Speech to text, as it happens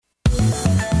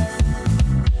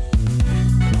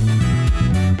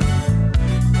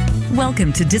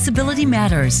Welcome to Disability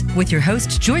Matters with your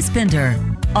host, Joyce Bender.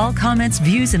 All comments,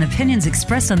 views, and opinions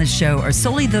expressed on the show are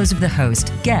solely those of the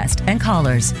host, guest, and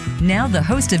callers. Now, the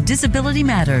host of Disability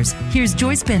Matters, here's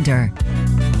Joyce Bender.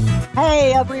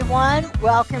 Hey, everyone.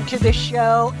 Welcome to the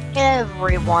show,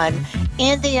 everyone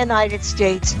in the United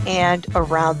States and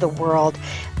around the world.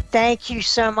 Thank you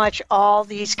so much, all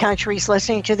these countries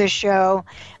listening to the show,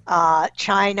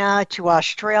 China to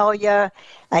Australia.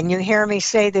 And you hear me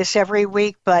say this every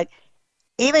week, but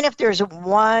even if there's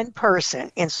one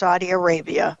person in Saudi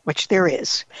Arabia, which there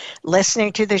is,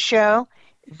 listening to the show,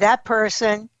 that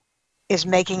person is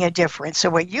making a difference. So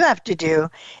what you have to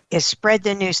do is spread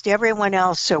the news to everyone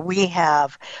else so we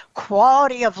have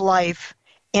quality of life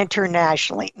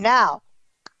internationally. Now,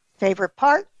 favorite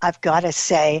part, I've got to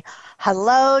say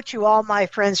hello to all my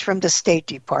friends from the State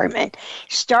Department,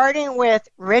 starting with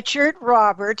Richard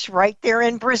Roberts right there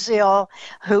in Brazil,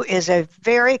 who is a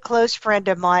very close friend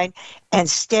of mine. And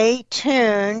stay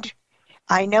tuned.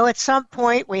 I know at some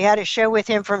point we had a show with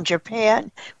him from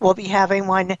Japan. We'll be having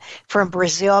one from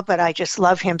Brazil, but I just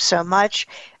love him so much.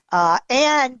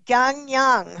 And Gang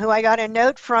Young, who I got a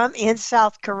note from in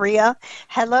South Korea.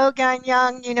 Hello, Gang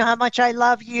Young. You know how much I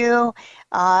love you,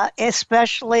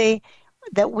 especially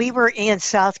that we were in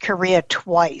South Korea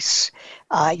twice.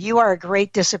 You are a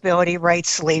great disability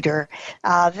rights leader.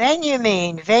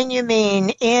 Venyumin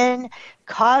in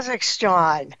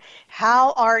Kazakhstan.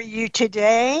 How are you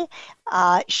today?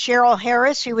 Cheryl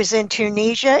Harris, who was in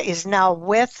Tunisia, is now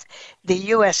with the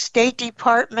U.S. State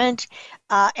Department.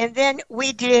 And then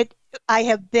I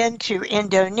have been to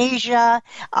Indonesia.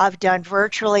 I've done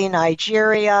virtually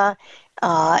Nigeria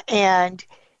and,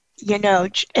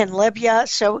 in Libya.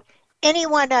 So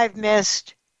anyone I've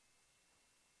missed,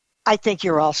 I think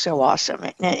you're all so awesome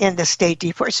in the State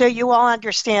Department. So you all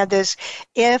understand this.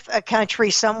 If a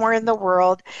country somewhere in the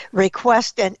world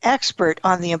requests an expert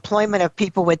on the employment of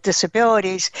people with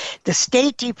disabilities, the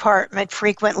State Department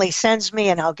frequently sends me,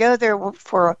 and I'll go there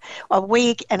for a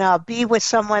week, and I'll be with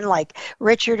someone like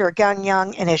Richard or Gang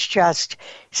Young, and it's just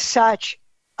such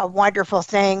a wonderful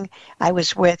thing. I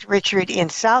was with Richard in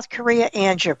South Korea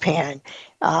and Japan.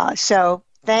 So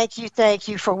thank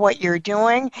you for what you're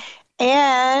doing.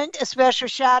 And a special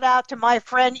shout out to my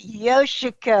friend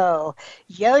Yoshiko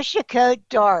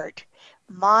Dart.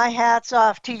 My hat's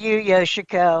off to you,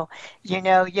 Yoshiko. You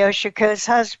know, Yoshiko's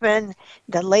husband,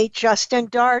 the late Justin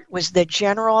Dart, was the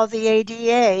general of the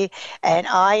ADA, and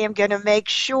I am going to make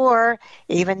sure,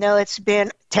 even though it's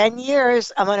been 10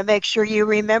 years, I'm going to make sure you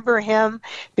remember him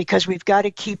because we've got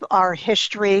to keep our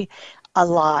history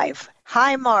alive.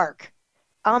 Hi, Mark.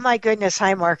 Oh, my goodness,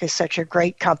 Highmark is such a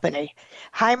great company.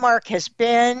 Highmark has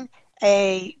been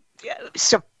a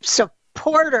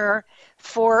supporter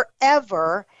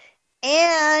forever,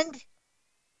 and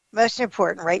most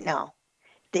important right now,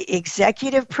 the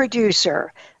executive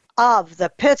producer of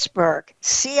the Pittsburgh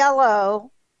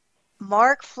CLO,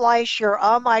 Mark Fleischer.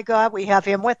 Oh, my God, we have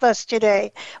him with us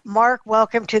today. Mark,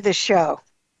 welcome to the show.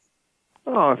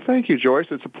 Oh, thank you,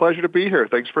 Joyce. It's a pleasure to be here.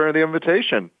 Thanks for the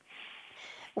invitation.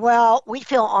 Well, we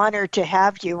feel honored to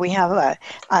have you. We have a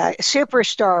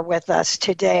superstar with us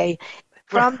today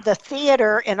from the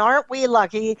theater, and aren't we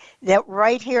lucky that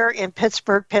right here in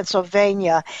Pittsburgh,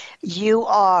 Pennsylvania, you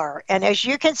are. And as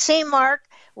you can see, Mark,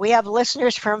 we have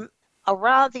listeners from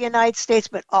around the United States,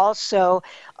 but also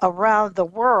around the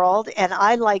world, and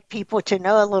I like people to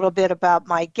know a little bit about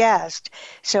my guest.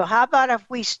 So how about if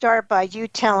we start by you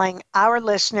telling our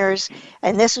listeners,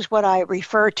 and this is what I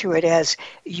refer to it as,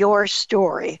 your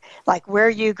story, like where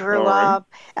you grew up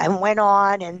and went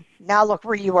on, and now look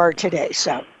where you are today.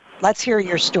 So let's hear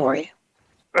your story.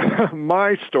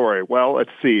 My story. Well, let's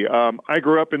see. I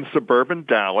grew up in suburban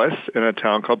Dallas in a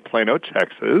town called Plano,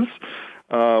 Texas,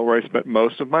 where I spent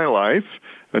most of my life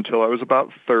until I was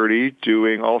about 30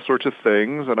 doing all sorts of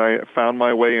things. And I found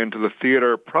my way into the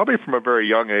theater probably from a very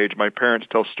young age. My parents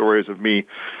tell stories of me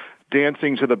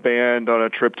dancing to the band on a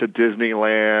trip to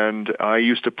Disneyland. I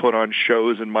used to put on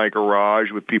shows in my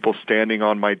garage with people standing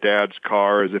on my dad's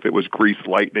car as if it was Grease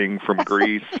Lightning from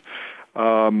Grease.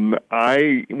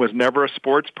 I was never a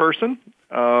sports person.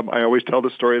 I always tell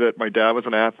the story that my dad was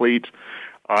an athlete.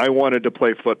 I wanted to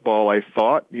play football, I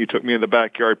thought. He took me in the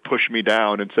backyard, pushed me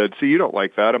down, and said, see, you don't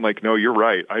like that. I'm like, no, you're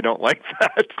right. I don't like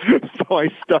that. So I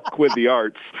stuck with the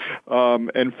arts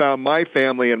and found my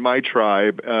family and my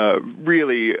tribe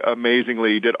really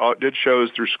amazingly, did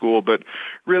shows through school, but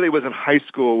really was in high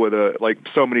school with, like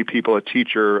so many people, a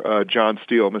teacher, John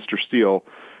Steele, Mr. Steele,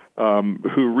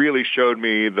 who really showed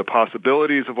me the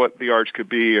possibilities of what the arts could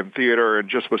be in theater and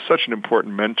just was such an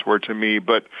important mentor to me.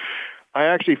 But I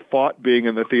actually fought being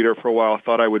in the theater for a while. I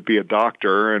thought I would be a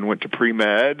doctor and went to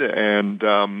pre-med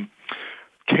and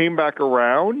came back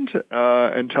around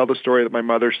and tell the story that my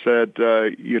mother said,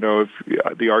 if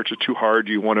the arts are too hard,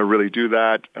 you want to really do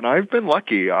that. And I've been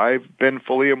lucky. I've been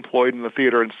fully employed in the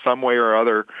theater in some way or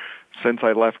other since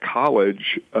I left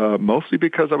college, mostly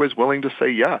because I was willing to say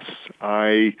yes.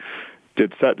 I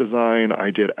did set design,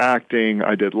 I did acting,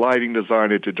 I did lighting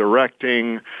design, I did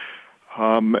directing.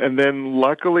 And then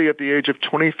luckily at the age of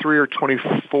 23 or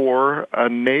 24, a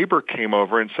neighbor came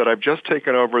over and said, I've just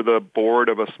taken over the board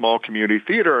of a small community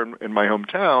theater in my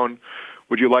hometown.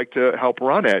 Would you like to help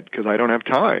run it? Because I don't have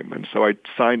time. And so I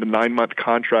signed a 9-month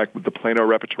contract with the Plano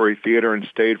Repertory Theater and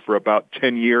stayed for about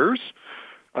 10 years,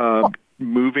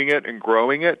 moving it and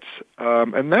growing it.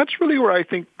 And that's really where I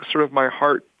think sort of my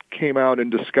heart came out in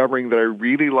discovering that I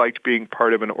really liked being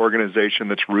part of an organization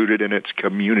that's rooted in its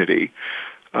community.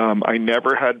 I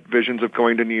never had visions of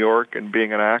going to New York and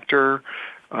being an actor.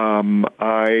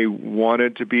 I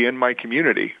wanted to be in my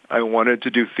community. I wanted to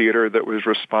do theater that was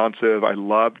responsive. I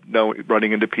loved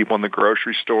running into people in the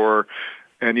grocery store.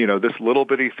 And, this little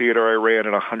bitty theater I ran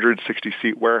in a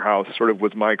 160-seat warehouse sort of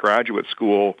was my graduate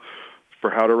school for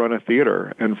how to run a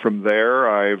theater. And from there,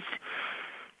 I've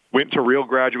went to real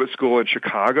graduate school in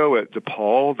Chicago at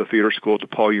DePaul, the theater school at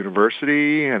DePaul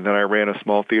University, and then I ran a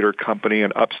small theater company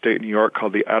in upstate New York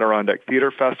called the Adirondack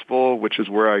Theater Festival, which is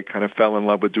where I kind of fell in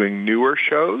love with doing newer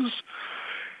shows.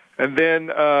 And then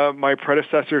my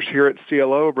predecessors here at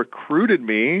CLO recruited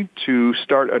me to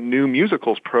start a new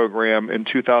musicals program in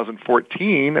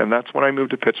 2014, and that's when I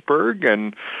moved to Pittsburgh.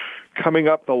 And coming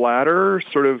up the ladder,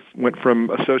 sort of went from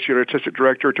associate artistic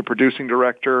director to producing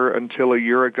director until a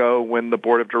year ago when the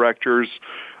board of directors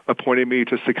appointed me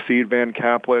to succeed Van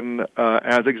Kaplan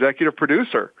as executive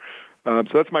producer. So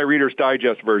that's my Reader's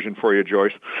Digest version for you,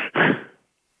 Joyce.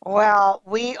 Well,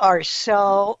 we are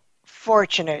so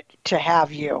fortunate to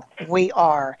have you. We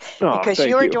are. Because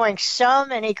you're doing so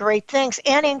many great things,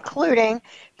 and including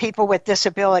people with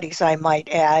disabilities, I might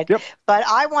add. Yep. But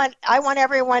I want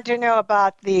everyone to know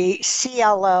about the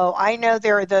CLO. I know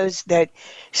there are those that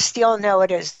still know it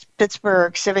as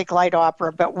Pittsburgh Civic Light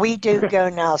Opera, but we do go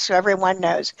now, so everyone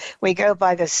knows. We go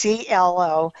by the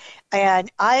CLO.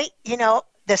 And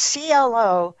the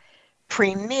CLO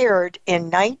premiered in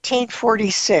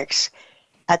 1946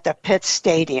 at the Pitt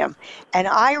Stadium. And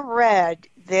I read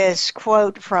this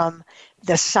quote from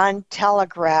the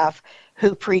Sun-Telegraph,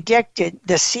 who predicted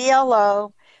the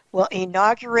CLO will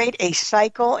inaugurate a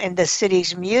cycle in the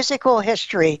city's musical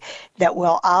history that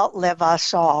will outlive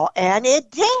us all. And it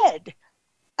did.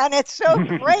 And it's so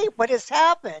great what has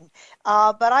happened.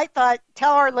 But I thought,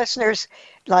 tell our listeners,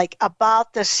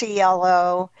 about the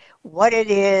CLO, what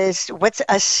it is, what's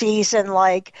a season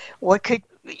like,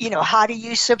 how do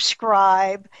you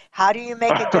subscribe? How do you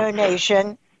make a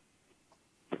donation?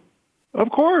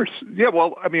 Of course. Yeah,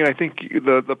 well, I think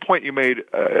the point you made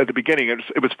at the beginning,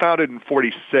 it was founded in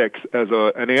 46 as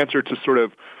an answer to sort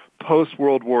of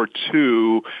post-World War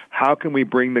II, how can we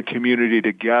bring the community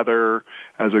together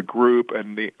as a group?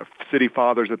 And the city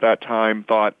fathers at that time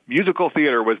thought musical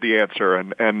theater was the answer.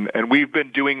 And we've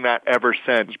been doing that ever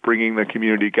since, bringing the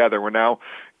community together. We're now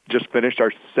just finished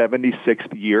our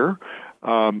 76th year.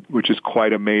 Which is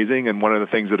quite amazing. And one of the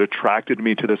things that attracted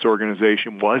me to this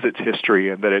organization was its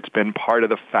history and that it's been part of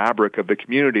the fabric of the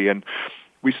community. And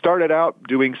we started out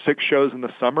doing 6 shows in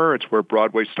the summer. It's where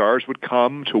Broadway stars would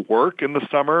come to work in the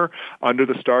summer under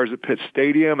the stars at Pitt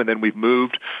Stadium. And then we've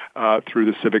moved through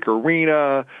the Civic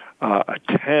Arena, a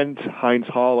tent, Heinz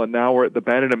Hall, and now we're at the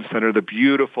Benedum Center, the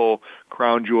beautiful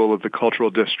crown jewel of the cultural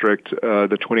district,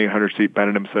 the 2,800-seat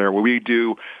Benedum Center, where we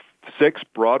do 6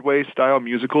 Broadway-style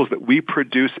musicals that we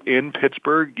produce in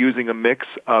Pittsburgh using a mix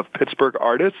of Pittsburgh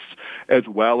artists as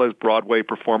well as Broadway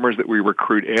performers that we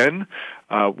recruit in.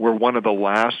 We're one of the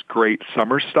last great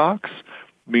summer stocks.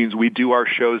 Means we do our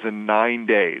shows in 9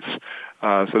 days.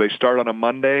 So they start on a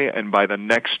Monday, and by the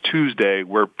next Tuesday,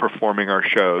 we're performing our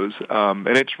shows. And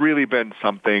it's really been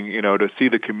something, to see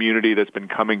the community that's been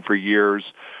coming for years.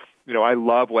 I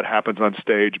love what happens on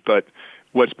stage, but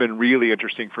what's been really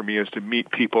interesting for me is to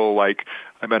meet people like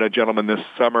I met a gentleman this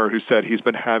summer who said he's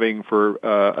been having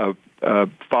for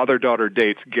father-daughter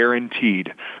dates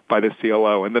guaranteed by the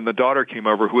CLO. And then the daughter came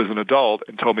over who was an adult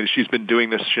and told me she's been doing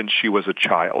this since she was a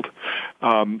child.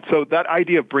 So that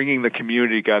idea of bringing the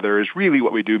community together is really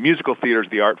what we do. Musical theater is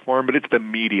the art form, but it's the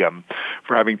medium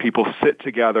for having people sit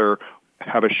together,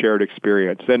 have a shared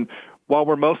experience. And while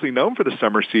we're mostly known for the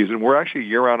summer season, we're actually a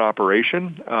year-round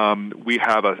operation. We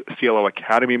have a CLO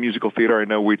Academy of Musical Theater I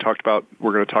know we're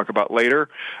going to talk about later,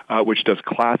 which does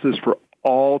classes for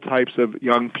all types of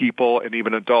young people and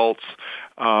even adults.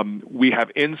 We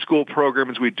have in-school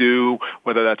programs we do,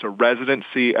 whether that's a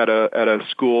residency at a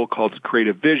school called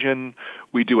Creative Vision.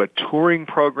 We do a touring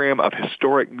program of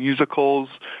historic musicals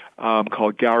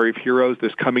called Gallery of Heroes.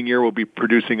 This coming year, we'll be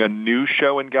producing a new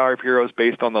show in Gallery of Heroes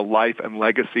based on the life and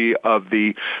legacy of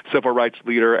the civil rights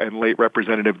leader and late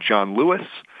Representative John Lewis.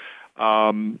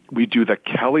 We do the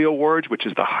Kelly Awards, which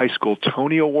is the high school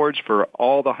Tony Awards for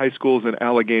all the high schools in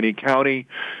Allegheny County.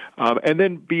 And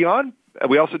then beyond,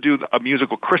 we also do a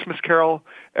musical Christmas Carol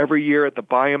every year at the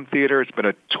Byam Theater. It's been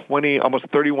a almost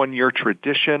 31-year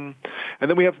tradition. And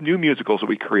then we have new musicals that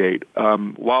we create.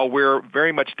 While we're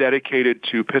very much dedicated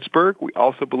to Pittsburgh, we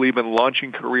also believe in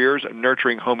launching careers and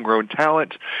nurturing homegrown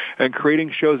talent and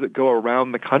creating shows that go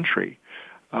around the country.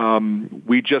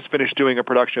 We just finished doing a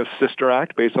production of Sister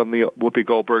Act based on the Whoopi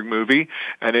Goldberg movie,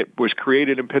 and it was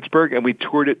created in Pittsburgh, and we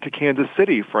toured it to Kansas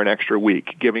City for an extra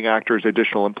week, giving actors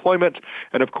additional employment,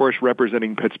 and of course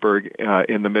representing Pittsburgh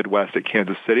in the Midwest at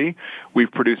Kansas City.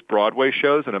 We've produced Broadway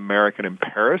shows, and American in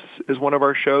Paris is one of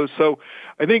our shows. So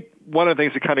I think one of the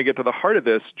things to kind of get to the heart of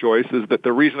this, Joyce, is that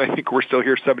the reason I think we're still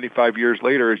here 75 years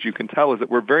later, as you can tell, is that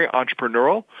we're very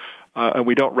entrepreneurial. And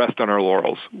we don't rest on our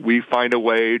laurels. We find a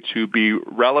way to be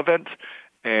relevant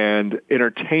and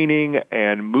entertaining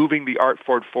and moving the art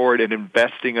forward and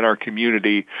investing in our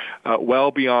community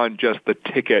well beyond just the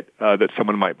ticket that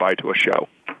someone might buy to a show.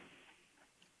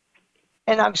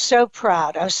 And I'm so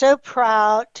proud. I'm so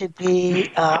proud to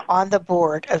be on the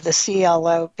board of the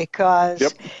CLO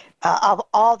because of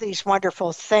all these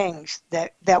wonderful things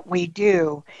that we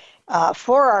do.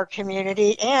 For our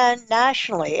community and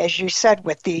nationally, as you said,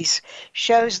 with these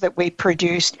shows that we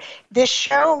produced. This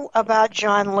show about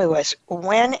John Lewis,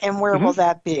 when and where will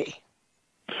that be?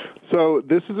 So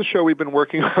this is a show we've been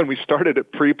working on. We started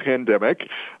it pre-pandemic.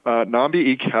 Nambi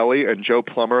E. Kelly and Joe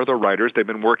Plummer are the writers. They've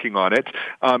been working on it.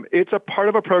 It's a part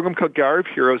of a program called Gallery of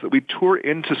Heroes that we tour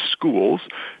into schools.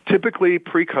 Typically,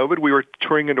 pre-COVID, we were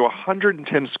touring into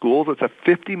 110 schools. It's a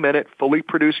 50-minute, fully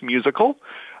produced musical.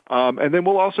 And then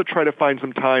we'll also try to find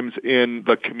some times in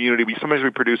the community. Sometimes we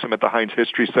produce them at the Heinz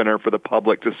History Center for the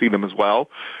public to see them as well.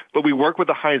 But we work with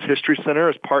the Heinz History Center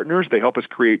as partners. They help us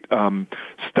create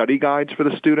study guides for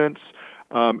the students.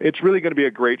 It's really going to be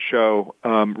a great show,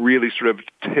 really sort of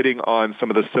hitting on some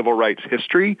of the civil rights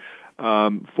history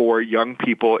for young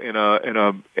people.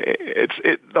 The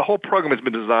whole program has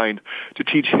been designed to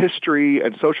teach history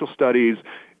and social studies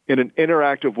in an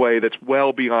interactive way that's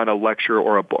well beyond a lecture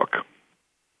or a book.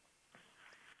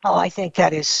 Oh, I think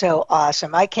that is so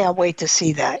awesome. I can't wait to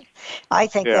see that. I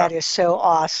think that is so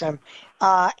awesome.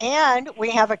 And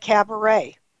we have a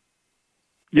cabaret.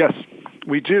 Yes,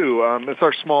 we do. It's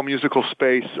our small musical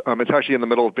space. It's actually in the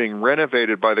middle of being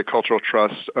renovated by the Cultural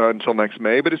Trust until next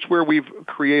May, but it's where we've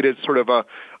created sort of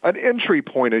an entry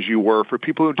point, as you were, for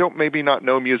people who don't maybe not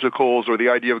know musicals, or the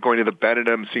idea of going to the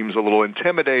Benedum seems a little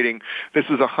intimidating. This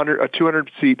is a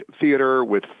 200-seat theater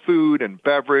with food and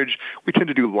beverage. We tend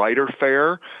to do lighter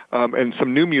fare and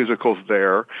some new musicals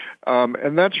there,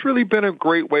 and that's really been a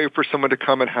great way for someone to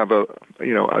come and have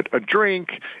a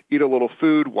drink, eat a little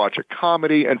food, watch a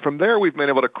comedy, and from there we've been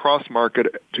able to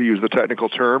cross-market, to use the technical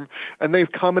term, and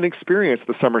they've come and experienced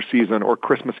the summer season or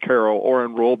Christmas Carol or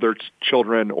enrolled their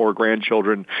children or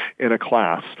grandchildren in a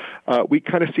class. We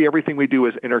kind of see everything we do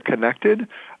as interconnected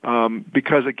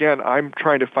because, again, I'm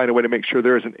trying to find a way to make sure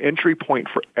there is an entry point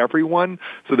for everyone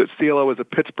so that CLO is a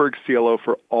Pittsburgh CLO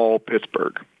for all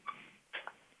Pittsburgh.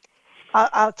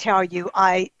 I'll tell you,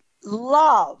 I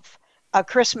love A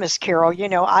Christmas Carol. You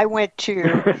know, I went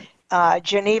to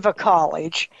Geneva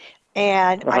College,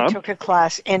 and I took a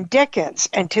class in Dickens,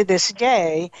 and to this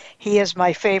day, he is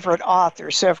my favorite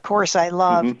author. So, of course, I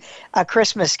love A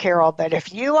Christmas Carol. But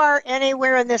if you are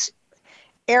anywhere in this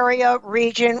area,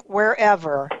 region,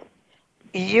 wherever,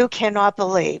 you cannot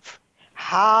believe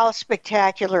how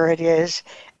spectacular it is.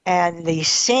 And the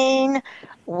scene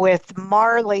with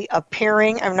Marley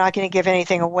appearing, I'm not going to give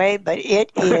anything away, but it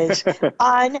is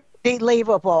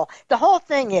unbelievable. The whole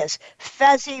thing is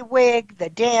Fezziwig, the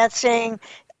dancing,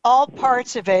 all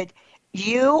parts of it.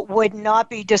 You would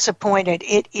not be disappointed.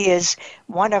 It is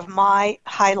one of my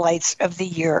highlights of the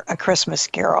year, A Christmas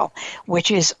Carol,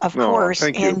 which is, of course,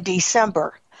 in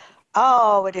December.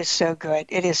 Oh, it is so good.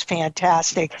 It is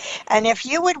fantastic. And if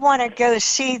you would want to go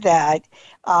see that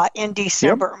in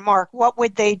December, Mark, what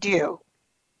would they do?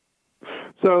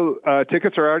 So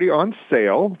tickets are already on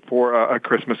sale for A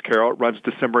Christmas Carol. It runs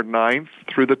December 9th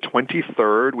through the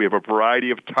 23rd. We have a variety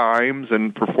of times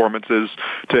and performances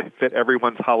to fit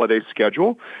everyone's holiday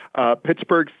schedule.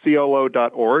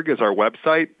 PittsburghCLO.org is our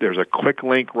website. There's a quick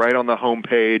link right on the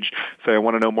homepage. Say, I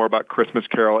want to know more about Christmas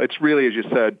Carol. It's really, as you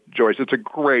said, Joyce, it's a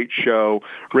great show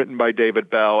written by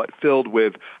David Bell. It's filled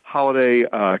with holiday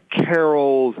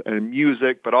carols and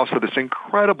music, but also this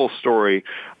incredible story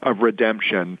of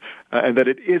redemption, and that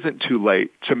it isn't too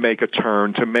late to make a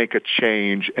turn, to make a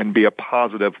change, and be a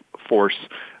positive force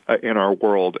in our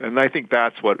world. And I think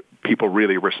that's what people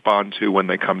really respond to when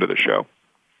they come to the show.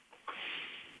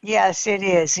 Yes, it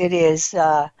is. It is.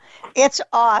 It's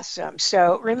awesome.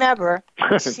 So remember,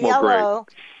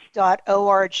 CLO.org,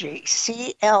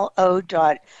 CLO.org.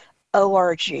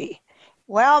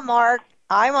 Well, Mark,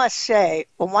 I must say,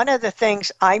 one of the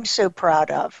things I'm so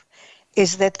proud of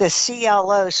is that the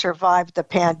CLO survived the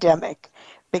pandemic,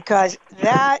 because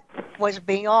that was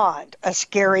beyond a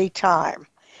scary time,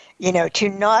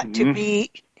 to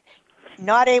be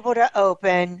not able to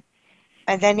open.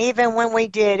 And then even when we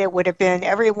did, it would have been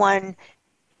everyone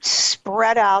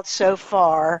spread out so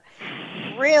far.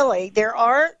 Really, there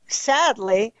are,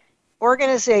 sadly,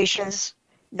 organizations,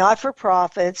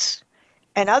 not-for-profits,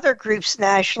 and other groups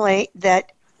nationally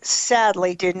that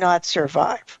sadly did not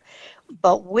survive.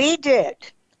 But we did.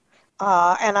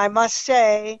 And I must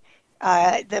say,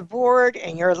 the board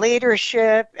and your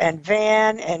leadership and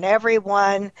Van and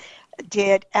everyone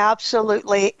did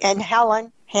absolutely, and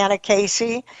Hannah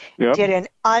Casey, did an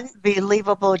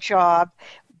unbelievable job.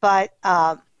 But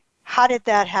how did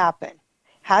that happen?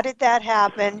 How did that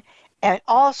happen? And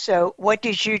also, what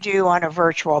did you do on a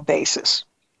virtual basis?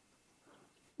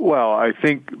 Well, I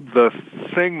think the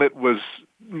thing that was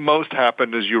most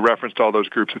happened, as you referenced all those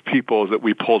groups of people, is that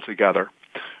we pulled together.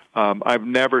 I've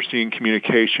never seen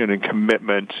communication and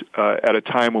commitment at a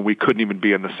time when we couldn't even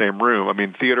be in the same room. I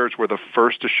mean, theaters were the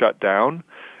first to shut down,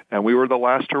 and we were the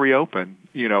last to reopen.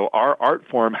 Our art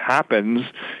form happens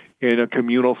in a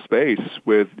communal space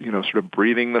with, sort of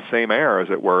breathing the same air,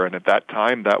 as it were. And at that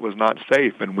time, that was not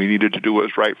safe, and we needed to do what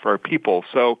was right for our people.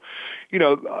 So,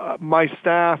 my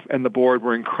staff and the board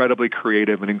were incredibly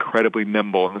creative and incredibly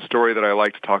nimble. And the story that I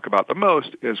like to talk about the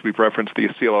most is we've referenced the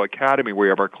CLO Academy, where we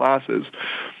have our classes.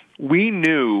 We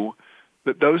knew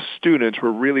that those students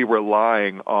were really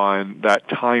relying on that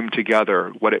time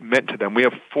together, what it meant to them. We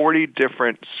have 40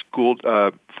 different school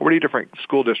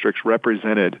districts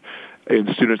represented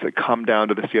in students that come down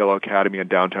to the CLO Academy in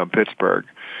downtown Pittsburgh.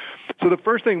 So the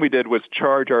first thing we did was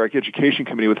charge our education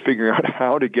committee with figuring out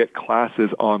how to get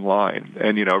classes online.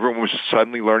 And, everyone was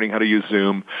suddenly learning how to use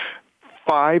Zoom.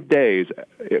 5 days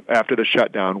after the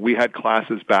shutdown, we had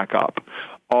classes back up,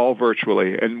 all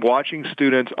virtually, and watching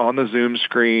students on the Zoom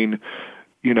screen,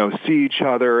 see each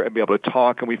other and be able to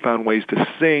talk. And we found ways to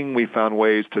sing. We found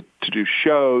ways to do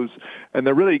shows. And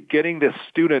then really getting the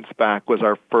students back was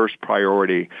our first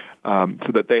priority,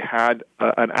 so that they had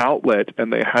an outlet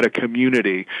and they had a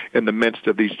community in the midst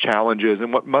of these challenges.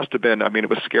 And what must have been, it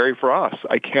was scary for us.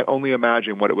 I can't only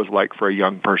imagine what it was like for a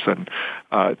young person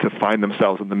to find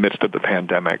themselves in the midst of the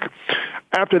pandemic.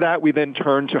 After that, we then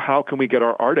turned to how can we get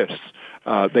our artists.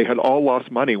 They had all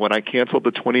lost money. When I canceled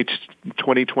the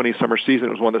 2020 summer season,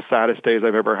 it was one of the saddest days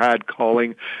I've ever had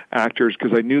calling actors,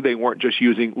 because I knew they weren't just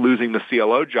losing the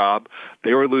CLO job.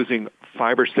 They were losing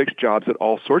 5 or 6 jobs at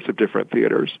all sorts of different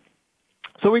theaters.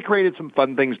 So we created some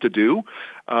fun things to do.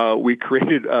 We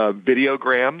created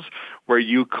videograms where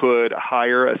you could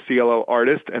hire a CLO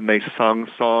artist and they sung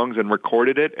songs and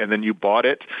recorded it, and then you bought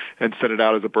it and sent it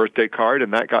out as a birthday card,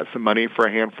 and that got some money for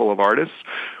a handful of artists.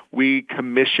 We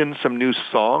commissioned some new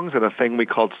songs and a thing we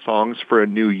called Songs for a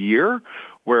New Year,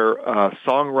 where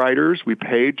songwriters, we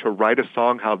paid to write a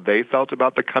song how they felt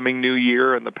about the coming new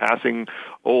year and the passing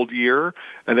old year,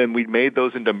 and then we made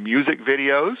those into music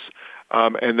videos.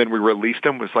 And then we released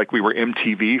them. It was like we were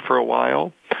MTV for a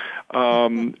while.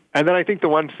 And then I think the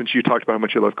one, since you talked about how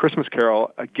much you love Christmas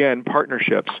Carol, again,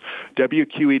 partnerships.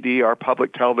 WQED, our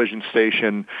public television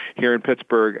station here in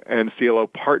Pittsburgh, and CLO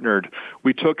partnered.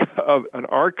 We took an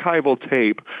archival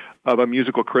tape of a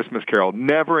musical Christmas Carol,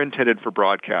 never intended for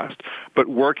broadcast, but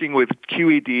working with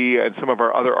QED and some of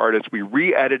our other artists, we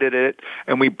re-edited it,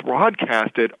 and we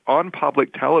broadcast it on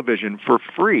public television for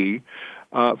free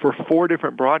for 4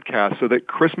 different broadcasts, so that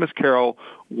Christmas Carol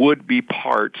would be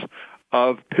part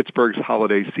of Pittsburgh's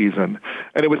holiday season.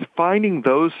 And it was finding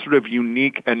those sort of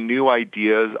unique and new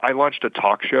ideas. I launched a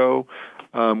talk show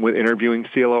with interviewing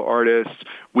CLO artists.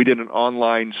 We did an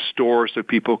online store so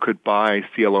people could buy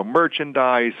CLO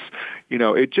merchandise.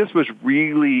 It just was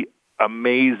really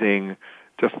amazing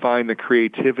to find the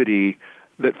creativity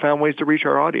that found ways to reach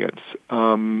our audience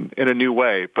in a new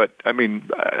way. But, I mean,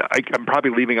 I'm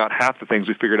probably leaving out half the things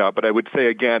we figured out, but I would say,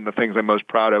 again, the things I'm most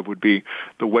proud of would be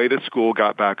the way the school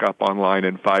got back up online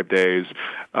in 5 days,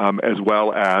 as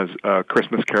well as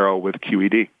Christmas Carol with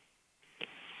QED.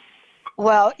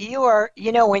 Well,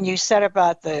 when you said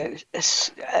about the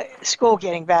school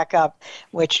getting back up,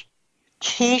 which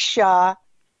Keisha,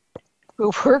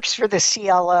 who works for the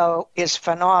CLO, is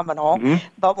phenomenal. Mm-hmm.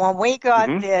 But when we got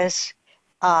this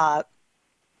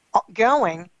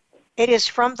going, it is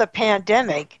from the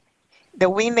pandemic that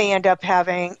we may end up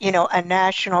having, a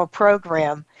national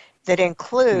program that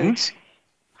includes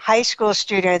high school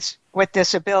students with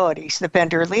disabilities, the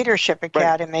Bender Leadership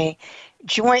Academy,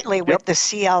 jointly with the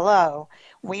CLO.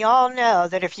 We all know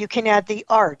that if you can add the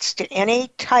arts to any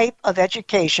type of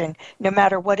education, no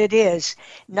matter what it is,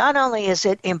 not only is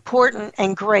it important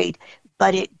and great,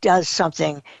 but it does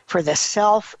something for the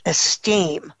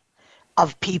self-esteem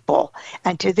of people.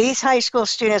 And to these high school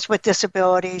students with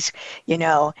disabilities,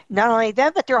 not only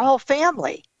them, but their whole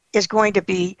family is going to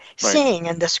be seeing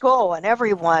in the school and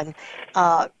everyone.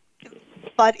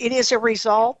 But it is a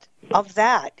result of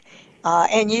that.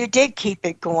 And you did keep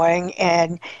it going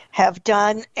and have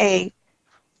done a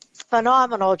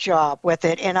phenomenal job with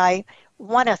it. And I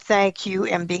want to thank you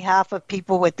in behalf of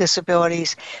people with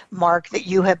disabilities, Mark, that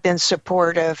you have been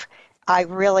supportive. I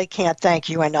really can't thank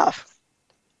you enough.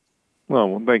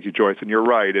 Well, thank you, Joyce. And you're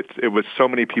right. It was so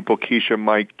many people, Keisha,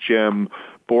 Mike, Jim,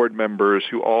 board members,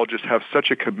 who all just have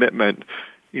such a commitment,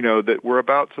 that we're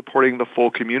about supporting the full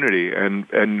community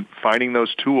and finding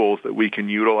those tools that we can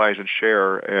utilize and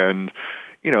share. And,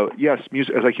 yes,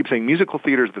 music, as I keep saying, musical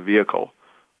theater is the vehicle.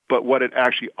 But what it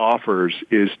actually offers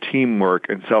is teamwork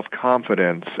and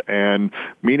self-confidence and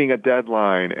meeting a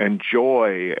deadline and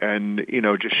joy and,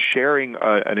 just sharing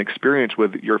an experience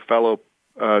with your fellow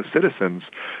citizens.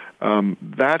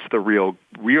 That's the real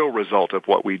result of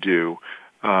what we do,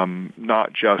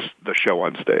 not just the show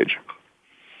on stage.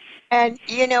 And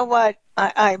you know what?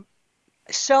 I'm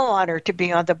so honored to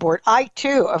be on the board. I,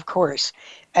 too, of course,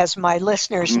 as my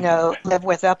listeners know, live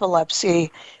with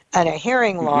epilepsy and a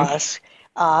hearing loss.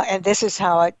 And this is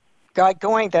how it got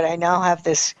going, that I now have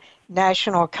this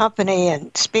national company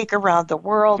and speak around the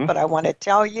world. But I want to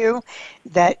tell you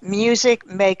that music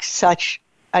makes such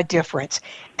a difference.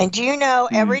 And do you know,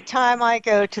 every time I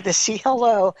go to the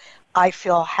CLO, I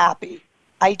feel happy.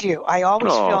 I do. I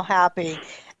always feel happy.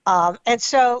 And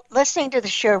so listening to the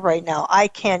show right now, I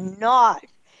cannot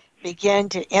begin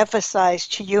to emphasize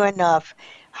to you enough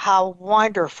how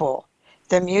wonderful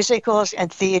the musicals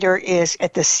and theater is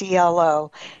at the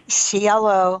CLO,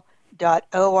 clo.org.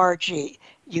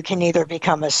 You can either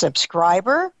become a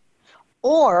subscriber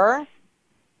or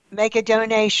make a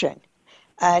donation.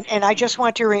 And I just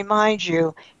want to remind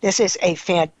you, this is a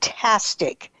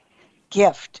fantastic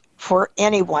gift for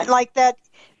anyone. Like that,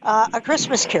 A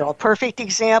Christmas Carol, perfect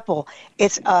example.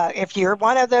 It's if you're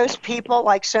one of those people,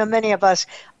 like so many of us,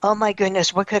 oh my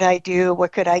goodness, what could I do?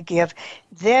 What could I give?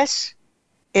 This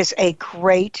is a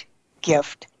great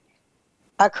gift,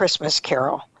 A Christmas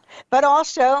Carol. But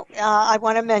also, I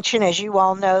want to mention, as you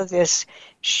all know, this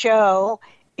show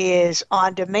is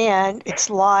on demand. It's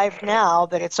live now,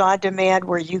 but it's on demand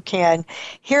where you can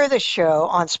hear the show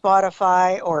on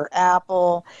Spotify or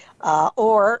Apple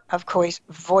or, of course,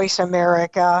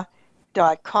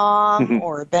 voiceamerica.com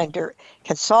or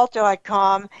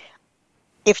benderconsult.com.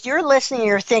 If you're listening and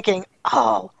you're thinking,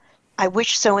 oh, I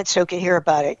wish so-and-so could hear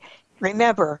about it,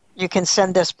 remember, you can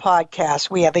send this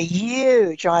podcast. We have a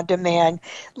huge on-demand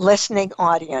listening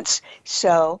audience.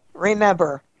 So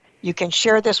remember, you can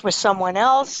share this with someone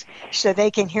else so they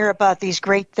can hear about these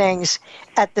great things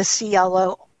at the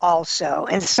CLO also.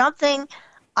 And something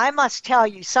I must tell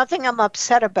you, something I'm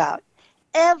upset about.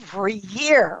 Every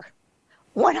year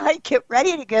when I get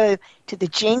ready to go to the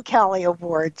Gene Kelly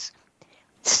Awards,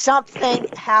 something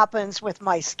happens with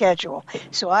my schedule.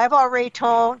 So I've already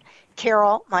told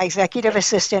Carol, my executive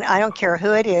assistant, I don't care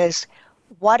who it is,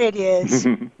 what it is.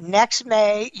 Next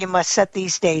May, you must set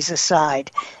these days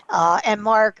aside. And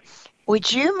Mark,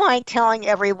 would you mind telling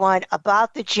everyone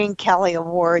about the Gene Kelly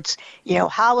Awards,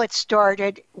 how it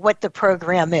started, what the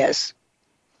program is?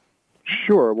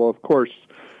 Sure. Well, of course,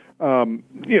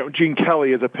 Gene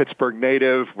Kelly is a Pittsburgh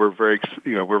native. We're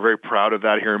very proud of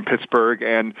that here in Pittsburgh.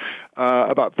 And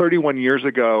about 31 years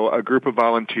ago, a group of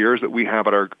volunteers that we have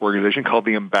at our organization called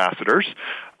the Ambassadors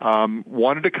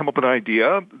wanted to come up with an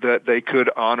idea that they could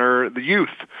honor the youth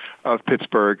of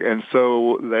Pittsburgh. And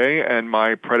so they and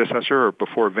my predecessor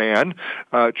before Van,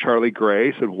 Charlie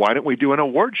Gray, said, why don't we do an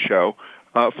award show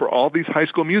for all these high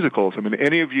school musicals. I mean,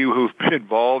 any of you who've been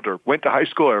involved or went to high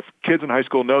school or kids in high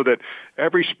school know that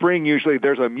every spring usually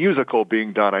there's a musical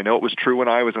being done. I know it was true when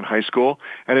I was in high school,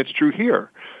 and it's true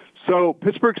here. So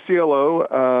Pittsburgh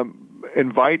CLO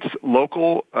invites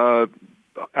local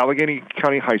Allegheny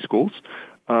County high schools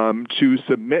to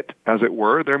submit, as it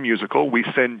were, their musical. We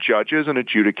send judges and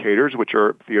adjudicators, which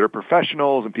are theater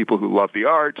professionals and people who love the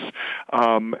arts,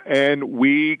 and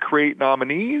we create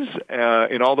nominees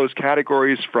in all those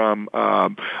categories from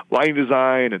lighting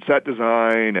design and set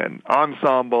design and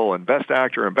ensemble and best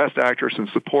actor and best actress and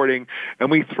supporting,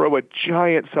 and we throw a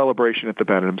giant celebration at the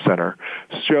Benham Center.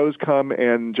 Shows come,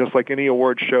 and just like any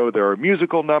award show, there are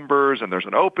musical numbers and there's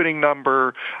an opening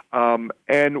number,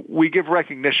 and we give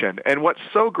recognition. And what's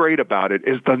so great about it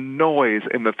is the noise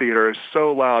in the theater is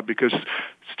so loud because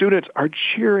students are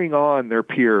cheering on their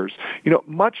peers.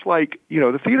 Much like,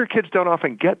 the theater kids don't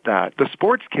often get that. The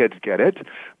sports kids get it,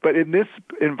 but in this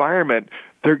environment,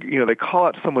 they call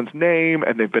out someone's name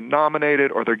and they've been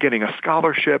nominated or they're getting a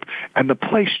scholarship and the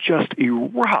place just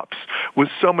erupts with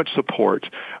so much support.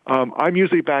 I'm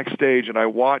usually backstage and I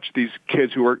watch these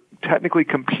kids who are technically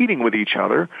competing with each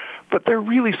other, but they're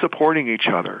really supporting each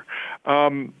other.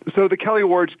 So the Kelly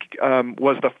Awards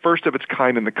was the first of its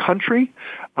kind in the country.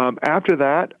 After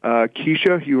that,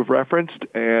 Keisha, who you've referenced,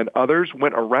 and others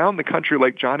went around the country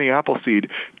like Johnny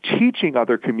Appleseed, teaching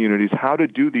other communities how to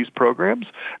do these programs.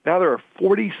 Now there are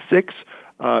 46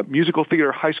 musical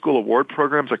theater high school award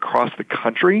programs across the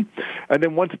country. And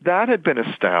then once that had been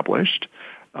established,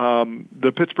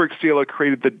 the Pittsburgh CLO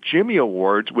created the Jimmy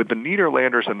Awards with the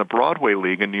Nederlanders and the Broadway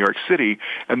League in New York City.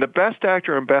 And the best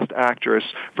actor and best actress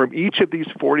from each of these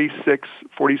 46,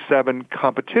 47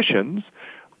 competitions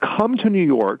come to New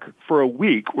York for a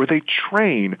week where they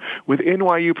train with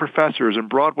NYU professors and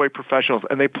Broadway professionals,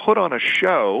 and they put on a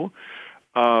show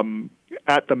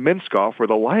at the Minskoff where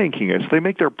the Lion King is. They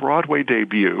make their Broadway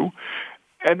debut.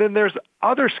 And then there's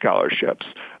other scholarships.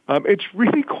 It's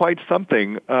really quite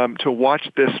something to watch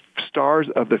this stars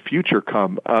of the future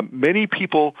come. Many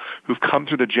people who've come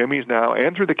through the Jimmys now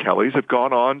and through the Kellys have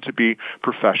gone on to be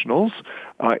professionals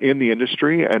in the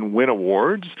industry and win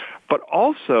awards. But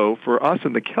also for us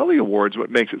in the Kelly Awards, what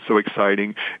makes it so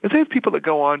exciting is they have people that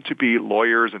go on to be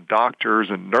lawyers and doctors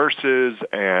and nurses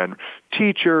and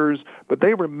teachers, but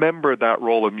they remember that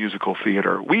role of musical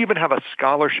theater. We even have a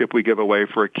scholarship we give away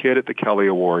for a kid at the Kelly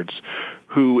Awards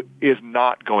who is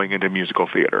not going into musical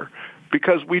theater,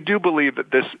 because we do believe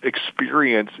that this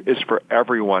experience is for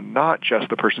everyone, not just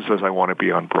the person who says, I want to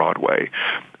be on Broadway.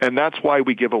 And that's why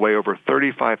we give away over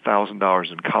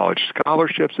 $35,000 in college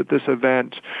scholarships at this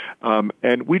event.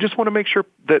 And we just want to make sure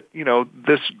that,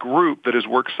 this group that has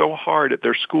worked so hard at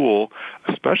their school,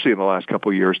 especially in the last couple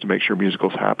of years to make sure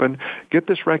musicals happen, get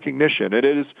this recognition. It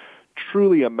is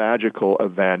truly a magical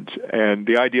event, and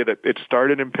the idea that it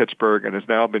started in Pittsburgh and has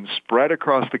now been spread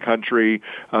across the country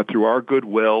through our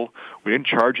goodwill. We didn't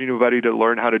charge anybody to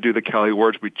learn how to do the Kelly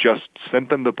Awards. We just sent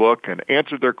them the book and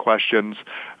answered their questions,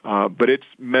 but it's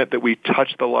meant that we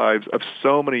touch the lives of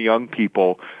so many young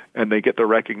people, and they get the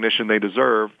recognition they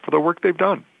deserve for the work they've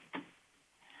done.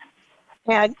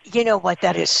 And you know what?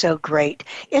 That is so great.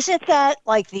 Isn't that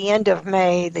like the end of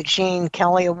May, the Gene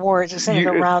Kelly Awards? Isn't it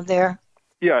around there?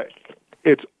 Yeah,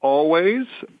 it's always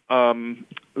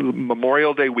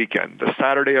Memorial Day weekend, the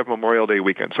Saturday of Memorial Day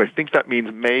weekend. So I think that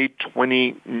means May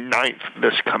 29th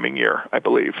this coming year, I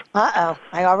believe. Uh-oh,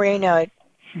 I already know it.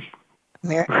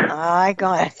 I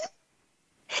got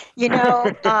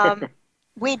it.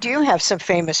 We do have some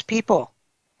famous people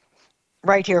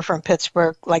right here from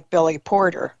Pittsburgh, like Billy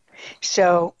Porter.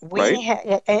 So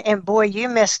and boy, you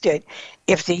missed it.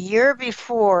 If the year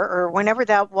before or whenever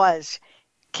that was,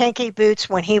 Kinky Boots,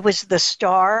 when he was the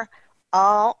star,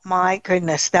 oh my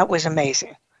goodness, that was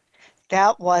amazing.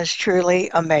 That was truly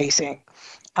amazing.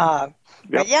 But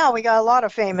yeah, we got a lot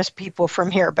of famous people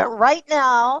from here. But right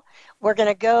now, we're going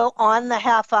to go on the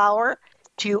half hour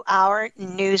to our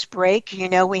news break.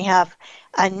 We have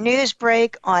a news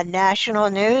break on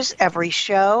national news every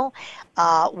show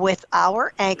with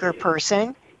our anchor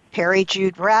person, Perry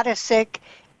Jude Radisick.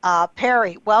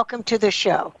 Perry, welcome to the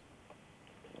show.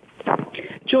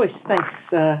 Joyce,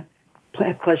 thanks.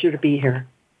 Pleasure to be here.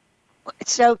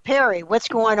 So, Perry, what's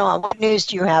going on? What news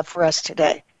do you have for us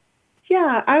today?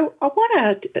 Yeah, I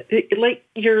want to let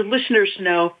your listeners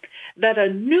know that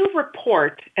a new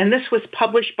report, and this was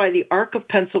published by the Arc of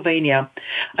Pennsylvania,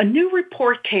 a new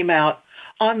report came out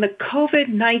on the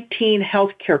COVID-19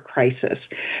 healthcare crisis.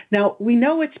 Now, we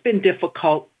know it's been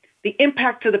difficult the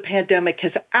impact of the pandemic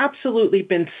has absolutely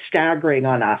been staggering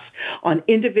on us, on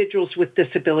individuals with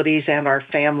disabilities and our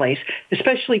families,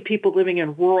 especially people living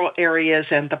in rural areas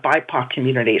and the BIPOC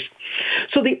communities.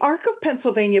 So the ARC of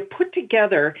Pennsylvania put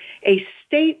together a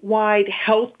statewide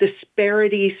health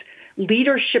disparities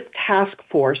leadership task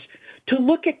force to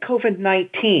look at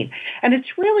COVID-19. And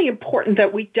it's really important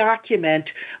that we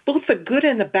document both the good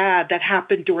and the bad that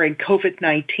happened during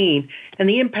COVID-19 and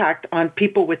the impact on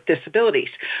people with disabilities.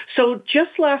 So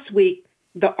just last week,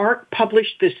 the ARC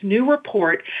published this new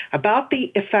report about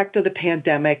the effect of the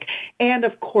pandemic and,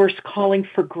 of course, calling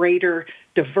for greater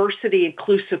diversity,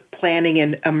 inclusive planning,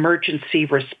 and emergency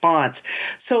response.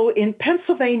 So in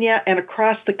Pennsylvania and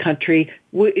across the country,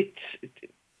 it's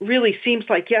really seems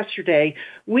like yesterday,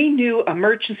 we knew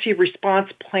emergency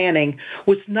response planning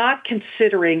was not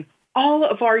considering all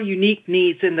of our unique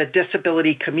needs in the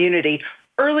disability community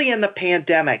early in the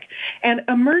pandemic. And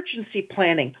emergency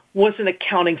planning wasn't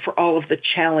accounting for all of the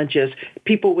challenges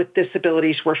people with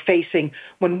disabilities were facing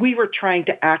when we were trying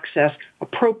to access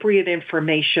appropriate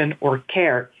information or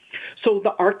care. So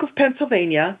the ARC of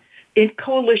Pennsylvania, in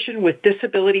coalition with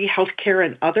Disability Healthcare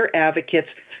and other advocates,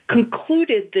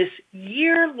 concluded this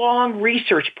year-long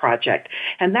research project,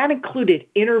 and that included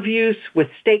interviews with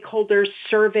stakeholders,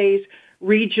 surveys,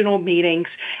 regional meetings,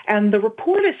 and the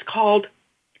report is called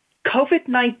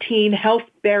COVID-19 Health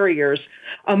Barriers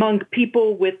Among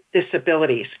People with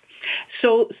Disabilities.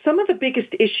 So some of the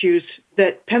biggest issues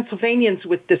that Pennsylvanians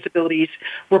with disabilities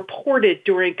reported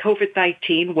during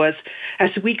COVID-19 was,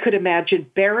 as we could imagine,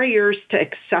 barriers to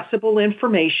accessible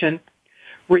information,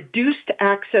 reduced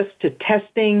access to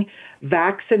testing,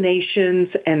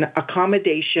 vaccinations, and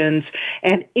accommodations,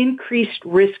 and increased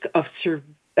risk of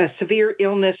severe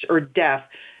illness or death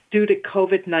due to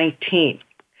COVID-19.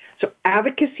 So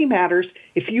advocacy matters.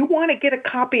 If you want to get a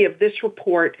copy of this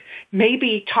report,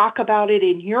 maybe talk about it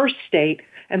in your state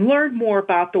and learn more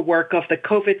about the work of the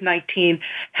COVID-19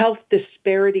 Health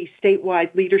Disparity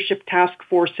Statewide Leadership Task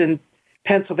Force in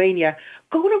Pennsylvania,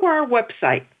 go to our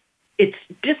website. It's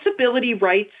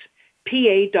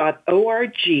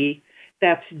disabilityrightspa.org.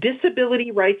 That's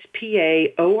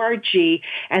disabilityrightspa.org.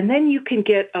 And then you can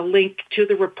get a link to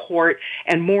the report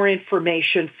and more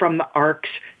information from the ARC's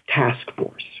task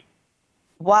force.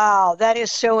 Wow, that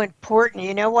is so important.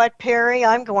 You know what, Perry?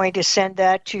 I'm going to send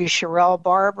that to Sherelle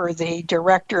Barber, the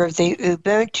director of the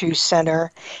Ubuntu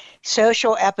Center,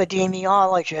 social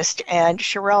epidemiologist, and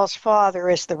Sherelle's father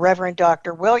is the Reverend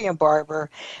Dr. William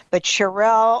Barber. But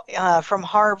Sherelle from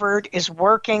Harvard is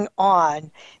working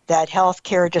on that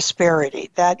healthcare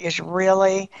disparity. That is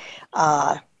really,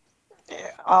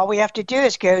 all we have to do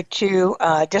is go to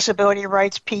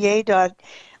disabilityrightspa.org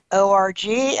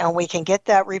and we can get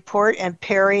that report. And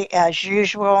Perry, as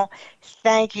usual,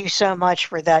 thank you so much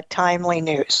for that timely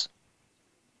news.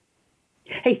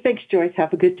 Hey, thanks, Joyce.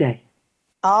 Have a good day.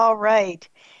 All right.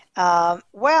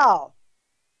 Well,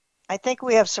 I think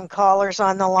we have some callers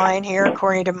on the line here,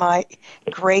 according to my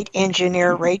great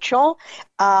engineer, Rachel.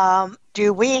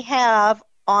 Do we have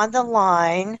on the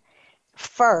line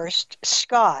first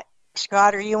Scott?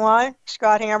 Scott, are you on?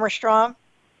 Scott Hammerstrom?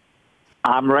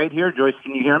 I'm right here. Joyce,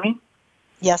 can you hear me?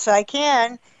 Yes, I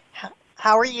can.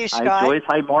 How are you, Scott? Hi, Joyce.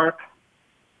 Hi, Mark.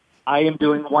 I am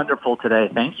doing wonderful today.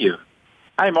 Thank you.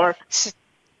 Hi, Mark.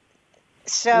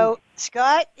 So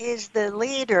Scott is the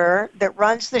leader that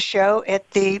runs the show at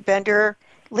the Bender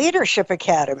Leadership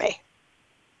Academy.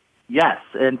 Yes,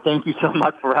 and thank you so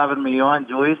much for having me on,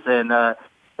 Joyce and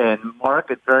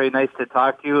Mark. It's very nice to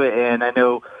talk to you, and I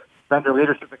know Bender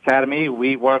Leadership Academy,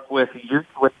 we work with youth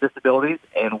with disabilities,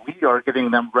 and we are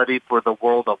getting them ready for the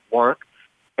world of work.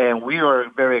 And we are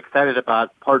very excited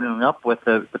about partnering up with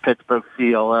the Pittsburgh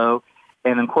CLO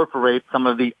and incorporate some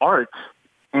of the arts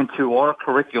into our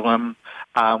curriculum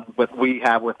what we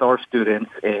have with our students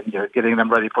and getting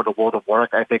them ready for the world of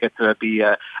work. I think it's going to be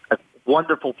a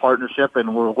wonderful partnership,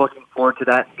 and we're looking forward to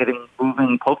that getting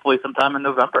moving hopefully sometime in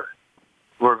November.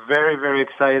 We're very, very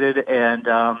excited, and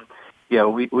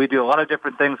we do a lot of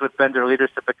different things with Bender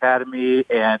Leadership Academy,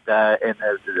 and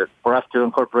for us to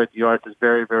incorporate the arts is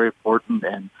very, very important.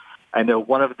 And I know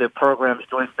one of the programs,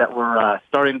 Joyce, that we're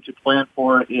starting to plan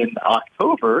for in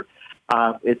October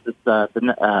is the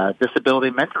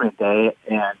Disability Mentoring Day,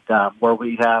 and where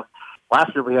we have,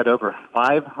 last year we had over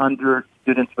 500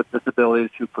 students with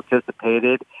disabilities who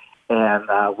participated, and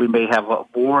we may have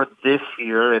more this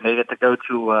year, and they get to go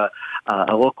to a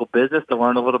local business to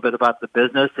learn a little bit about the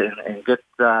business and get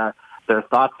their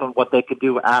thoughts on what they could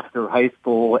do after high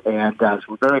school. And so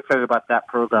we're very excited about that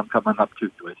program coming up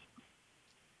too, Joyce.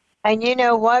 And you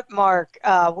know what, Mark?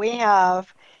 We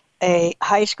have a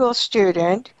high school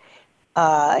student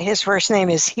his first name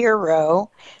is Hero,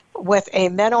 with a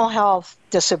mental health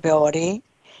disability.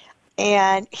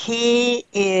 And he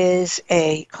is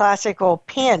a classical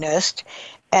pianist,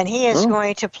 and he is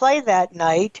going to play that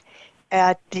night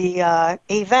at the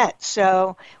event.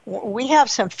 So we have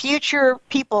some future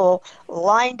people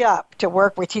lined up to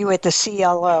work with you at the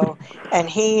CLO, and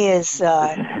he's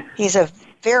a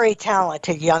very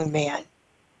talented young man.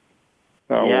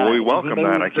 Oh, yeah, well, we welcome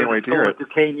that. I can't wait to hear it. To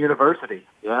Kane University.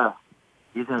 Yeah.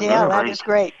 That is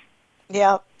great.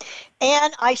 Yeah.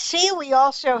 And I see we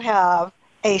also have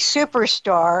a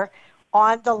superstar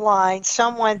on the line,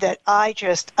 someone that I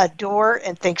just adore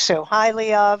and think so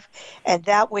highly of, and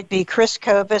that would be Chris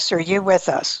Kobus. Are you with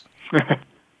us?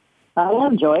 Hello,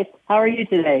 Joyce. How are you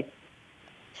today?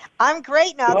 I'm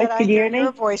great now Joyce, that I hear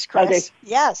your voice, Chris.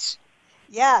 Okay.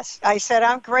 Yes. I said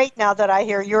I'm great now that I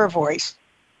hear your voice.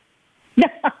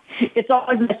 It's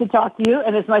always nice to talk to you,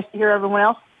 and it's nice to hear everyone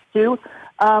else, too.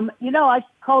 I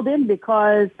called in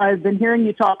because I've been hearing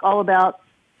you talk all about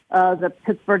the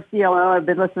Pittsburgh CLO. I've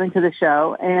been listening to the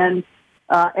show, and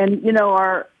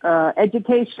our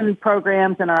education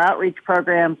programs and our outreach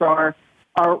programs are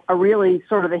really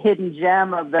sort of a hidden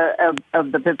gem of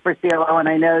the Pittsburgh CLO, and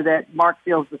I know that Mark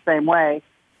feels the same way.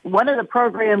 One of the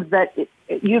programs that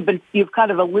you've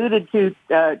kind of alluded to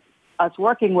us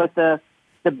working with the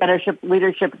Bender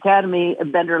Leadership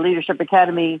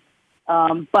Academy,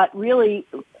 but really,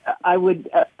 I would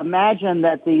imagine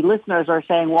that the listeners are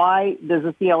saying, why does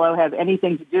the CLO have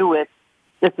anything to do with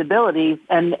disabilities?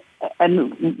 And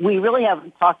we really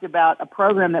haven't talked about a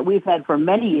program that we've had for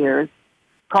many years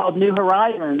called New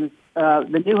Horizons.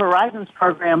 The New Horizons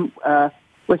program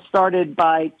was started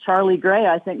by Charlie Gray.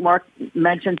 I think Mark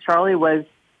mentioned Charlie was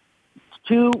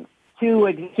two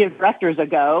executive directors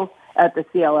ago at the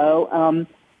CLO,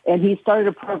 and he started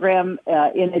a program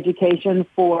in education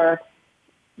for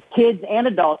kids and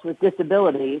adults with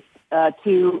disabilities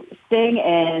to sing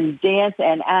and dance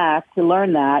and act, to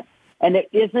learn that. And it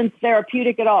isn't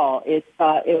therapeutic at all. It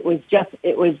was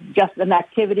just an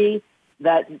activity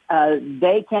that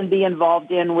they can be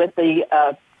involved in with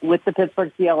the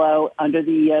Pittsburgh CLO under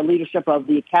the leadership of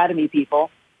the Academy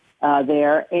people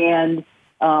there. And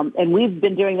we've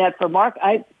been doing that for, Mark,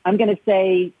 I'm going to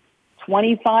say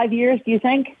 25 years, do you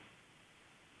think?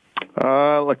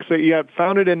 Like I say,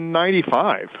 founded in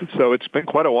 95, so it's been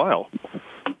quite a while.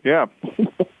 Yeah.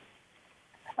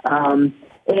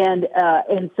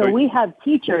 And so we have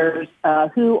teachers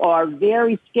who are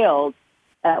very skilled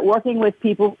at working with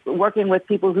people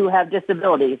who have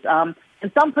disabilities, and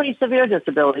some pretty severe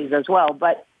disabilities as well.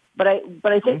 But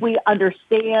I think we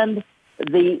understand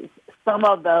some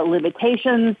of the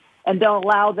limitations and don't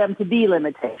allow them to be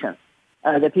limitations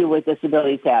that people with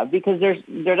disabilities have, because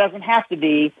there doesn't have to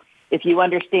be, if you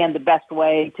understand the best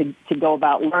way to go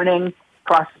about learning,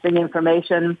 processing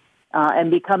information,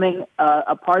 and becoming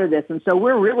a part of this. And so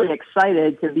we're really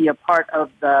excited to be a part of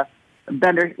the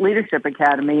Bender Leadership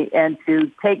Academy and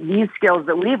to take these skills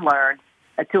that we've learned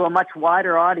to a much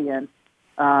wider audience.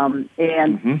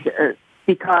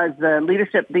 Because the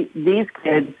leadership, these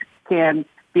kids can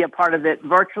be a part of it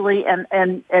virtually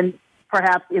and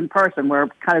perhaps in person. We're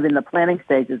kind of in the planning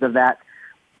stages of that.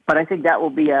 But I think that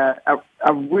will be a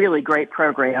really great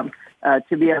program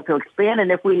to be able to expand.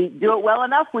 And if we do it well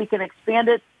enough, we can expand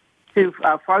it to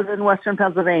farther than Western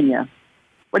Pennsylvania.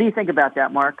 What do you think about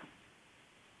that, Mark?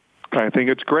 I think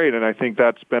it's great, and I think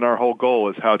that's been our whole goal,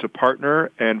 is how to partner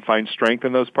and find strength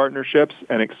in those partnerships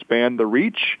and expand the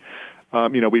reach.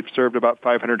 We've served about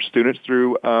 500 students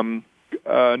through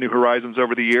New Horizons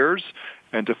over the years,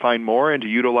 and to find more and to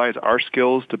utilize our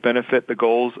skills to benefit the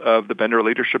goals of the Bender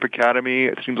Leadership Academy,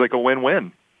 it seems like a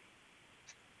win-win.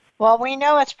 Well, we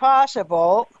know it's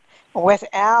possible with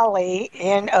Allie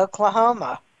in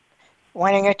Oklahoma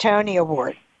winning a Tony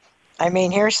Award. I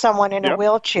mean, here's someone in a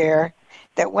wheelchair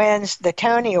that wins the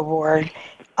Tony Award.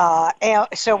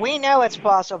 So we know it's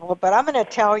possible, but I'm going to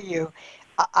tell you,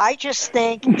 I just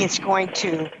think it's going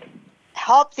to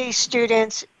help these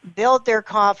students build their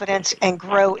confidence and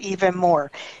grow even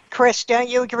more. Chris, don't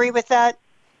you agree with that?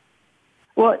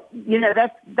 Well,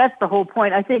 that's the whole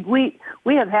point. I think we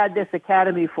have had this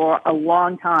academy for a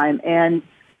long time, and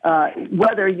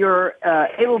whether you're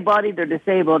able-bodied or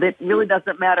disabled, it really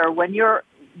doesn't matter. When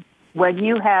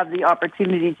you have the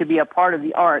opportunity to be a part of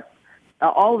the arts,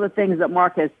 all the things that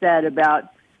Mark has said about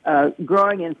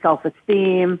growing in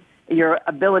self-esteem, your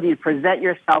ability to present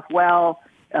yourself well,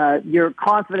 your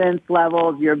confidence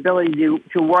levels, your ability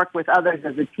to work with others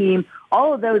as a team,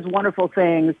 all of those wonderful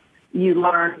things you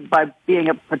learn by being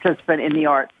a participant in the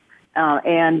arts.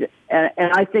 And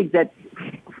I think that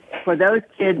for those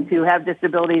kids who have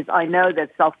disabilities, I know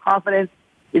that self-confidence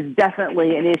is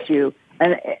definitely an issue,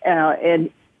 and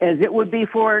as it would be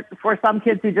for some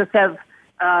kids who just have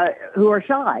who are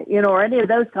shy, or any of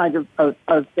those kinds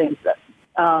of things.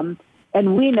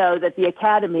 And we know that the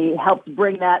Academy helps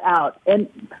bring that out. And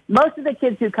most of the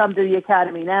kids who come to the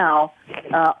Academy now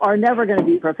are never going to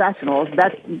be professionals.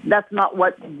 That's not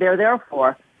what they're there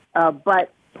for.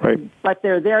 But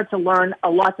they're there to learn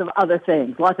lots of other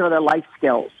things, lots of other life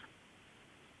skills.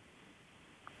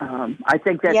 I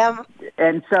think that,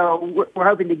 and so we're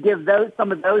hoping to give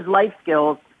some of those life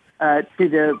skills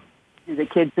to the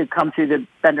kids who come through the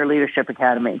Bender Leadership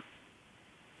Academy.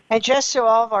 And just so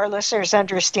all of our listeners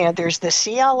understand, there's the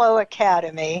CLO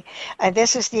Academy, and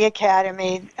this is the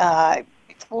academy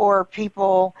for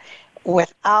people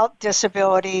without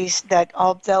disabilities that,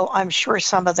 although I'm sure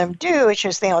some of them do, it's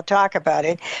just they don't talk about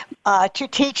it, to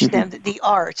teach them the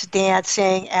arts,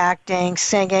 dancing, acting,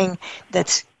 singing.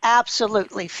 That's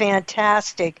absolutely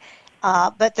fantastic.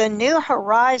 But the New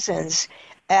Horizons,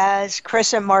 as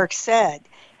Chris and Mark said,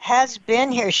 has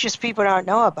been here. It's just people don't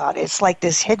know about it. It's like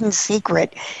this hidden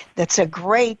secret that's a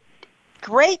great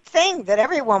thing that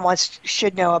everyone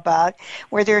should know about,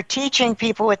 where they're teaching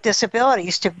people with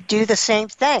disabilities to do the same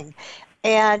thing.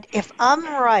 And if I'm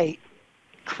right,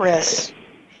 Chris,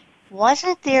 was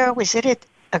it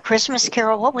a Christmas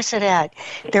Carol? What was it at?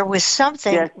 There was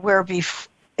something where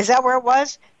is that where it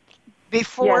was?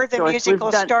 Before the Joyce,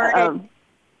 musical started?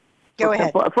 Go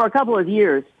ahead. For a couple of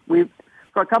years, we've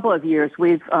at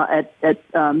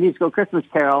Musical Christmas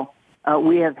Carol,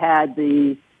 we have had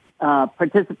the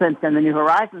participants in the New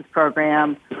Horizons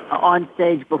program on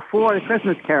stage before the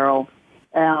Christmas Carol,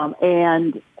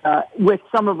 and with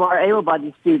some of our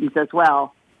able-bodied students as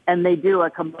well. And they do a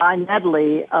combined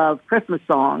medley of Christmas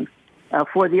songs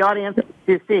for the audience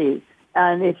to see.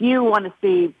 And if you want to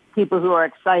see people who are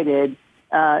excited,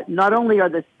 not only are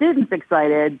the students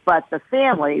excited, but the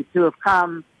families who have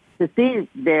come to see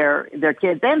their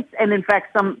kids, and in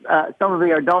fact some of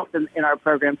the adults in our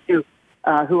program too,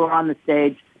 who are on the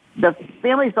stage. The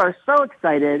families are so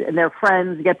excited, and their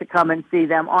friends get to come and see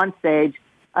them on stage,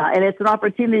 and it's an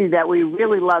opportunity that we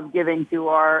really love giving to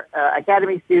our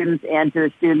Academy students and to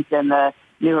the students in the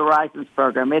New Horizons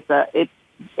program. It's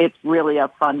really a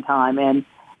fun time, and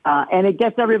it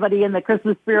gets everybody in the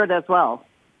Christmas spirit as well.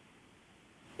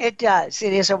 It does.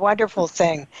 It is a wonderful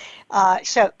thing.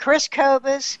 So Chris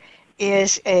Kobus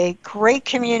is a great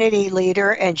community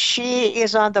leader, and she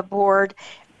is on the board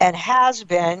and has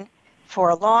been for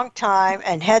a long time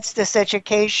and heads this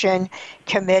education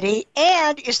committee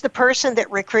and is the person that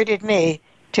recruited me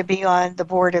to be on the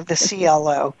board of the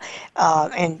CLO.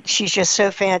 And she's just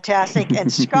so fantastic.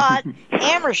 And Scott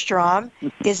Hammerstrom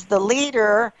is the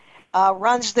leader,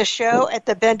 runs the show at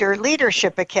the Bender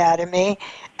Leadership Academy,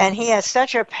 and he has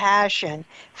such a passion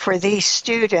for these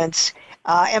students.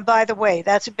 And by the way,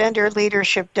 that's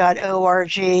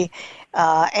benderleadership.org,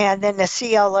 and then the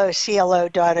clo.org.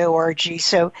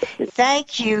 So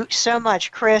thank you so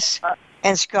much, Chris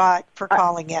and Scott, for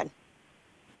calling in.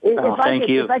 Thank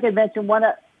you. If I could mention one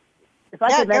other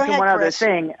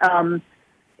thing.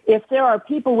 If there are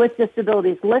people with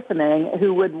disabilities listening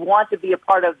who would want to be a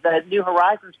part of the New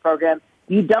Horizons program,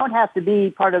 you don't have to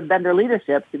be part of Bender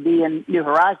Leadership to be in New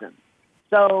Horizons.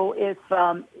 So if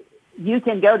you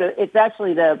can go to, it's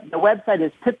actually the website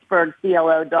is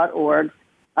pittsburghclo.org,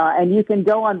 and you can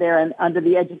go on there and under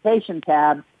the Education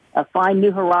tab, find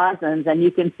New Horizons, and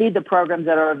you can see the programs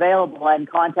that are available and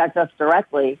contact us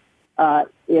directly,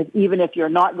 even if you're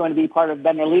not going to be part of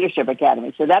Bender Leadership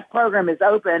Academy. So that program is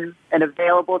open and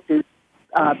available to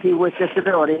people with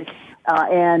disabilities,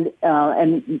 and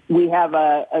we have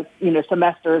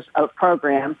semesters of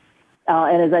programs.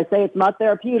 And as I say, it's not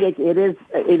therapeutic. It is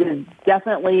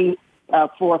definitely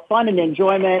for fun and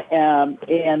enjoyment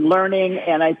and learning.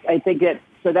 And I think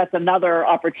that's another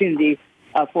opportunity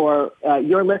for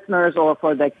your listeners or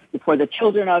for the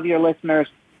children of your listeners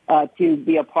to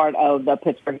be a part of the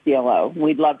Pittsburgh CLO.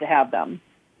 We'd love to have them.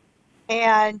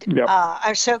 And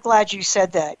I'm so glad you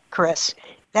said that, Chris.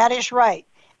 That is right.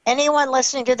 Anyone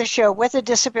listening to the show with a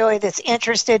disability that's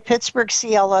interested,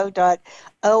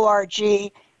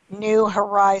 pittsburghclo.org, New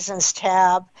Horizons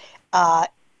tab.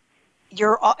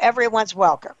 Everyone's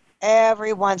welcome.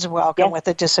 Everyone's welcome with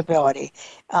a disability.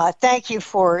 Thank you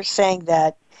for saying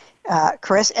that,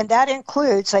 Chris. And that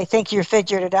includes, I think you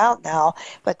figured it out now,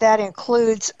 but that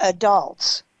includes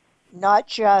adults, not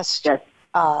just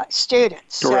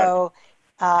students. Correct. So,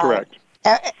 Correct.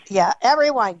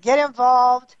 Everyone get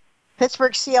involved.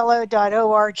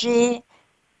 pittsburghclo.org.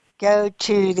 Go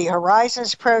to the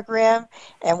Horizons program,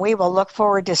 and we will look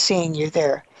forward to seeing you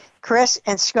there. Chris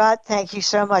and Scott, thank you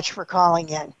so much for calling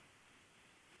in.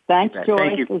 Thanks, Joyce.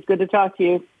 Thank you. It was good to talk to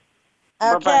you.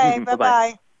 Okay, Bye-bye.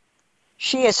 bye-bye.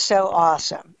 She is so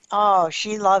awesome. Oh,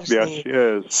 she loves She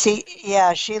is.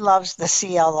 she loves the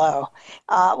CLO.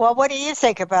 Well, what do you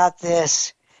think about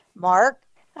this, Mark?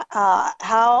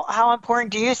 How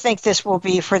important do you think this will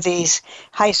be for these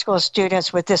high school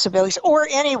students with disabilities or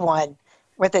anyone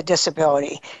with a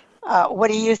disability? What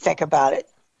do you think about it?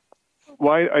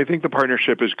 Well, I think the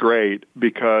partnership is great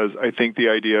because I think the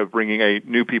idea of bringing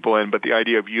new people in, but the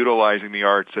idea of utilizing the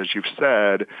arts, as you've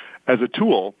said, as a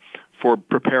tool for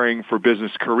preparing for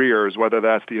business careers, whether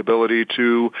that's the ability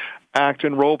to act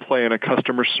and role play in a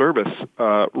customer service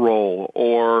role,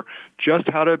 or just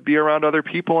how to be around other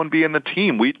people and be in the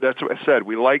team. That's what I said.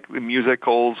 We like the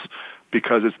musicals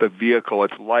because it's the vehicle,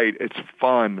 it's light, it's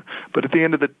fun. But at the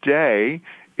end of the day,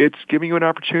 it's giving you an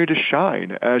opportunity to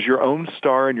shine as your own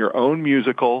star in your own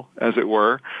musical, as it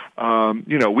were.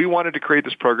 We wanted to create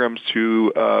this program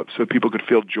so people could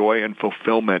feel joy and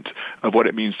fulfillment of what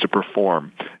it means to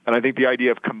perform. And I think the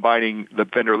idea of combining the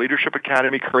Vendor Leadership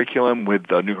Academy curriculum with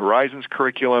the New Horizons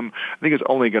curriculum, I think is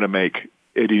only going to make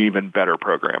it an even better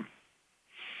program.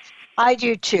 I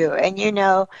do too. And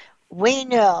we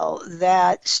know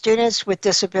that students with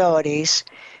disabilities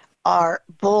are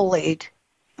bullied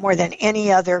more than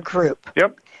any other group.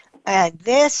 Yep. And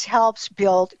this helps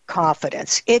build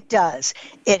confidence. It does.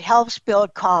 It helps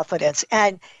build confidence.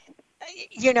 And,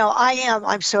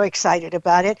 I'm so excited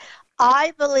about it.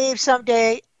 I believe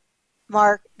someday,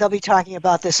 Mark, they'll be talking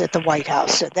about this at the White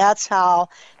House. So that's how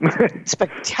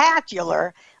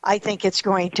spectacular I think it's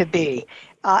going to be.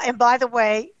 And by the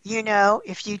way,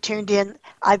 if you tuned in,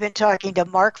 I've been talking to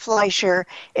Mark Fleischer,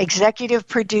 executive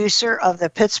producer of the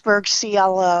Pittsburgh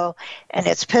CLO, and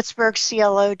it's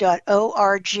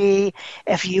pittsburghclo.org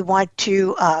if you want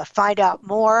to find out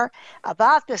more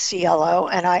about the CLO,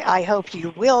 and I hope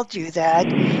you will do that.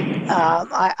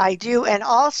 I do. And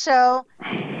also,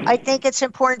 I think it's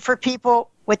important for people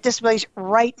with disabilities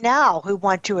right now who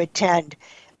want to attend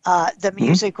the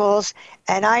musicals,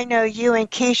 and I know you and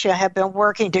Keisha have been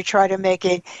working to try to make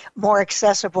it more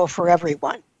accessible for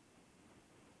everyone.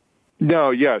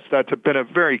 No, yes, that's been a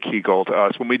very key goal to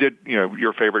us. When we did,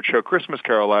 your favorite show, Christmas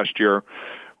Carol, last year,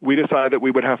 we decided that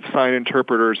we would have sign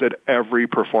interpreters at every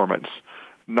performance,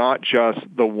 not just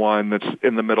the one that's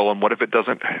in the middle. And what if it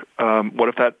doesn't? What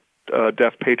if that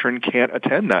deaf patron can't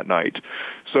attend that night?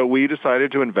 So we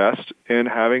decided to invest in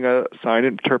having a sign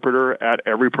interpreter at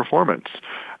every performance.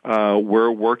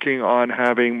 We're working on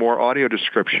having more audio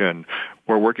description.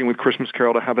 We're working with Christmas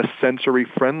Carol to have a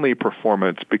sensory-friendly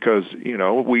performance because,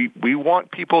 we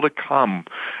want people to come.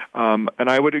 And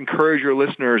I would encourage your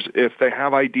listeners, if they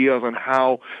have ideas on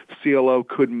how CLO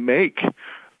could make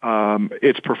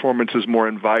its performances more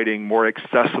inviting, more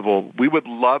accessible, we would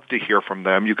love to hear from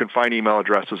them. You can find email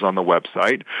addresses on the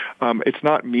website. It's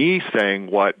not me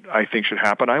saying what I think should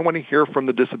happen. I want to hear from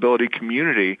the disability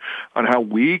community on how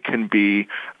we can be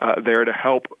there to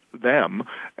help them,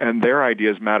 and their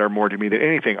ideas matter more to me than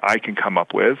anything I can come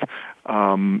up with.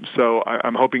 So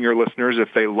I'm hoping your listeners,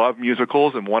 if they love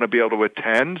musicals and want to be able to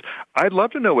attend, I'd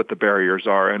love to know what the barriers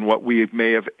are and what we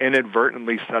may have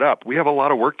inadvertently set up. We have a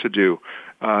lot of work to do.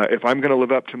 If I'm going to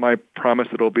live up to my promise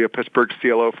that it'll be a Pittsburgh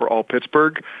CLO for all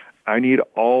Pittsburgh, I need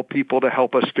all people to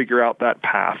help us figure out that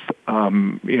path.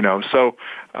 So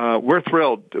we're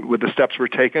thrilled with the steps we're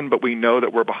taking, but we know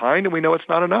that we're behind and we know it's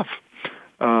not enough.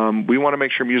 We want to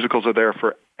make sure musicals are there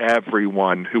for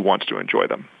everyone who wants to enjoy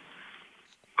them.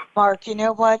 Mark, you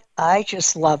know what? I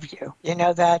just love you. You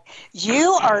know that?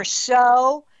 You are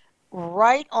so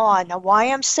right on. Now, why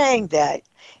I'm saying that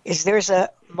is there's a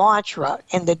mantra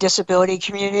in the disability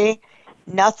community,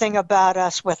 nothing about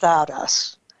us without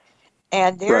us.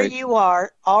 And there Right. You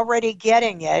are already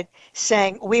getting it,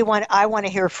 saying, I want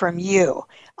to hear from you.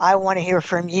 I want to hear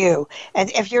from you.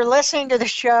 And if you're listening to the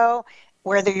show,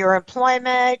 whether you're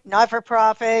employment,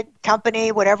 not-for-profit,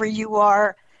 company, whatever you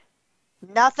are,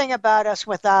 nothing about us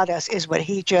without us is what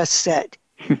he just said.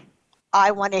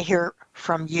 I want to hear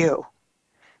from you.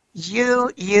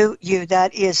 You.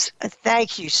 That is,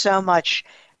 thank you so much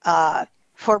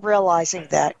for realizing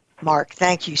that, Mark.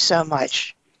 Thank you so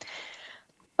much.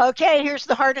 Okay, here's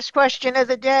the hardest question of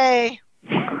the day.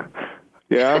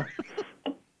 Yeah?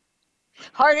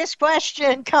 Hardest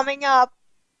question coming up.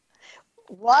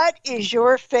 What is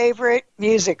your favorite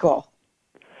musical?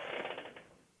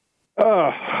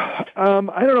 I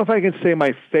don't know if I can say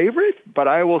my favorite, but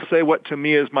I will say what to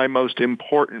me is my most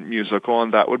important musical,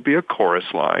 and that would be A Chorus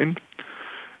Line,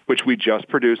 which we just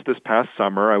produced this past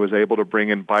summer. I was able to bring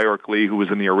in Bjork Lee, who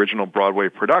was in the original Broadway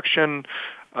production.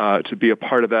 to be a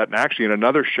part of that. And actually, in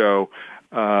another show,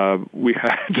 we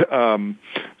had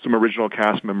some original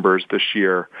cast members this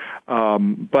year.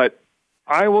 But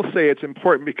I will say it's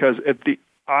important because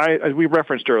as we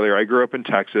referenced earlier, I grew up in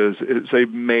Texas. It's a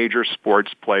major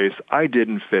sports place. I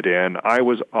didn't fit in. I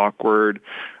was awkward.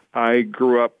 I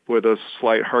grew up with a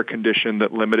slight heart condition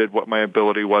that limited what my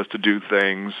ability was to do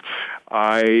things.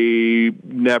 I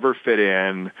never fit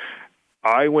in.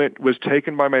 I was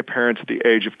taken by my parents at the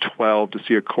age of 12 to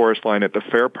see a chorus line at the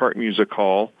Fair Park Music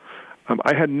Hall.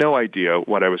 I had no idea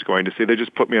what I was going to see. They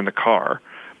just put me in the car.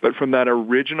 But from that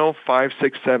original 5,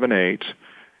 6, 7, 8,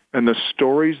 and the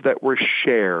stories that were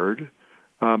shared,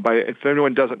 if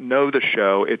anyone doesn't know the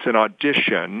show, it's an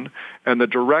audition, and the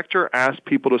director asked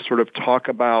people to sort of talk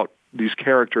about these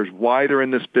characters, why they're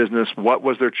in this business, what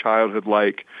was their childhood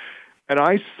like. And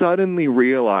I suddenly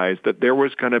realized that there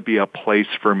was going to be a place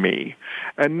for me.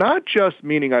 And not just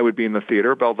meaning I would be in the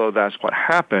theater, although that's what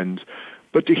happened,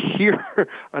 but to hear,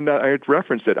 I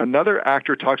referenced it, another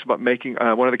actor talks about making,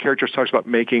 one of the characters talks about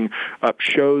making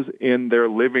shows in their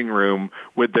living room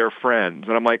with their friends.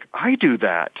 And I'm like, I do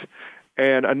that.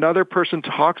 And another person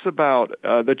talks about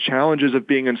the challenges of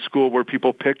being in school where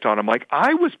people picked on. I'm like,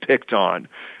 I was picked on.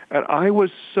 And I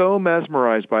was so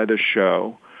mesmerized by this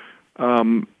show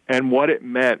and what it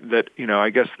meant that,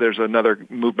 I guess there's another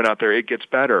movement out there, it gets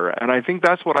better. And I think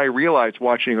that's what I realized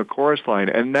watching A Chorus Line.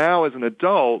 And now as an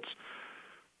adult,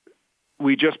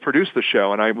 we just produced the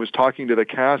show, and I was talking to the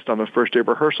cast on the first day of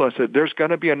rehearsal. I said, there's going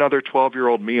to be another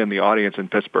 12-year-old me in the audience in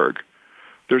Pittsburgh.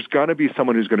 There's going to be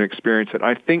someone who's going to experience it.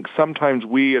 I think sometimes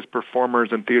we as performers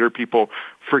and theater people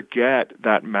forget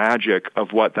that magic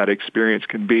of what that experience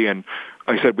can be. And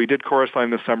like I said, we did Chorus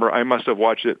Line this summer. I must have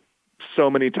watched it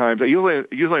so many times. I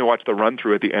usually watch the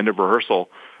run-through at the end of rehearsal.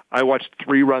 I watched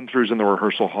 3 run-throughs in the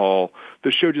rehearsal hall.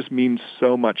 The show just means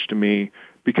so much to me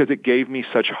because it gave me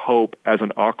such hope as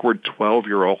an awkward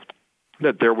 12-year-old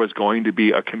that there was going to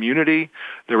be a community,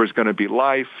 there was going to be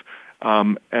life,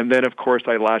 and then, of course,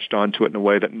 I latched onto it in a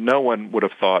way that no one would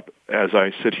have thought as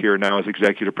I sit here now as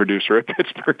executive producer at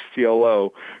Pittsburgh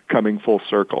CLO coming full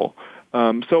circle.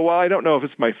 So while I don't know if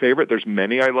it's my favorite, there's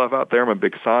many I love out there. I'm a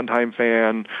big Sondheim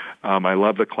fan. I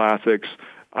love the classics.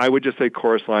 I would just say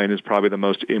Chorus Line is probably the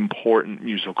most important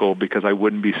musical because I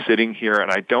wouldn't be sitting here,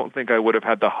 and I don't think I would have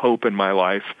had the hope in my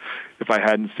life if I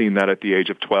hadn't seen that at the age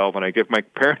of 12. And I give my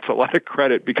parents a lot of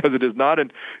credit because it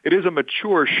is a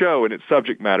mature show in its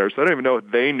subject matter, so I don't even know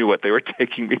if they knew what they were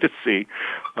taking me to see.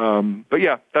 But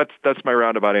yeah, that's my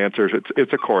roundabout answers.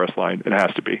 It's a Chorus Line. It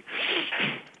has to be.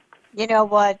 You know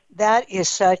what? That is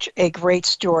such a great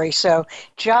story. So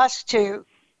just to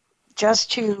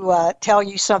tell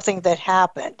you something that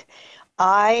happened,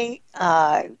 I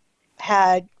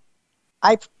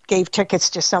gave tickets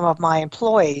to some of my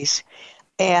employees,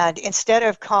 and instead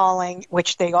of calling,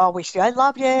 which they always do, I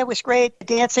loved it, it was great, the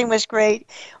dancing was great,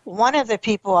 one of the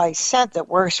people I sent that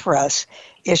works for us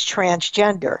is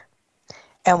transgender.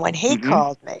 And when he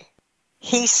called me,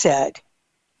 he said,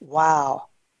 wow,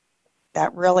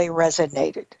 that really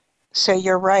resonated. So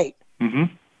you're right.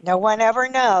 No one ever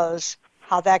knows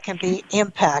how that can be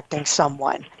impacting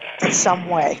someone in some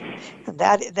way.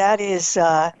 That is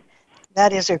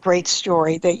a great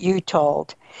story that you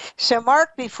told. So,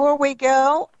 Mark, before we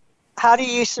go, how do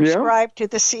you subscribe to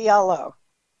the CLO?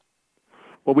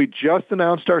 Well, we just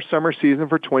announced our summer season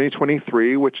for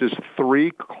 2023, which is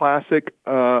 3 classic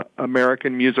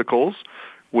American musicals,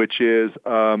 which is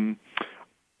Sound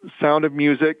of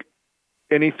Music,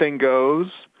 Anything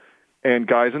Goes, and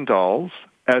Guys and Dolls,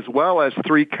 as well as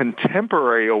 3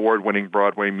 contemporary award-winning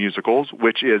Broadway musicals,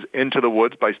 which is Into the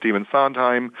Woods by Stephen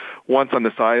Sondheim, Once on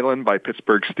This Island by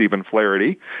Pittsburgh's Stephen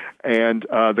Flaherty, and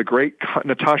the great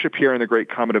Natasha Pierre and the Great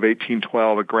Comet of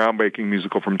 1812, a groundbreaking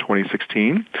musical from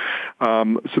 2016.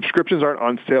 Subscriptions aren't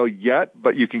on sale yet,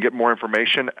 but you can get more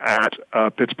information at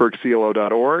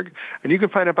pittsburghclo.org, and you can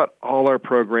find out about all our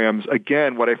programs.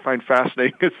 Again, what I find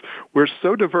fascinating is we're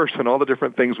so diverse in all the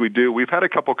different things we do. We've had a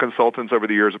couple consultants over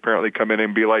the years apparently come in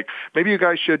and be like, maybe you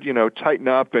guys should, tighten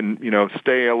up and,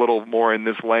 stay a little more in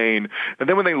this lane. And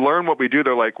then when they learn what we do,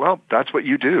 they're like, well, that's what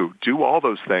you do. Do all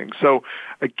those things. So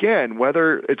again,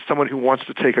 whether it's someone who wants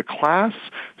to take a class,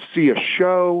 see a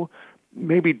show,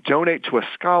 maybe donate to a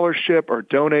scholarship or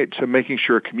donate to making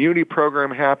sure a community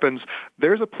program happens,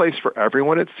 there's a place for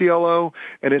everyone at CLO.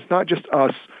 And it's not just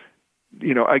us.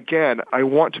 Again, I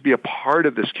want to be a part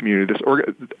of this community.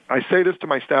 I say this to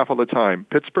my staff all the time.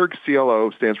 Pittsburgh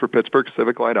CLO stands for Pittsburgh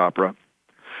Civic Light Opera.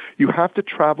 You have to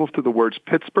travel through the words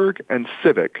Pittsburgh and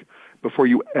Civic before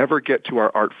you ever get to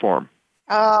our art form.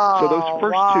 Oh, so those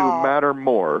first 2 matter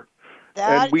more.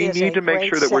 And we need to make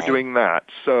sure that we're doing that.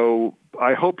 So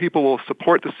I hope people will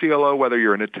support the CLO, whether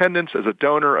you're in attendance, as a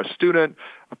donor, a student,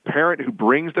 a parent who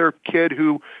brings their kid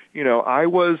who, I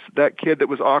was that kid that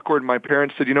was awkward. My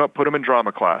parents said, put him in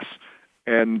drama class.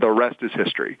 And the rest is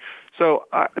history. So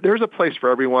there's a place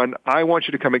for everyone. I want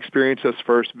you to come experience us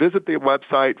first. Visit the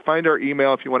website. Find our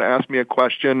email if you want to ask me a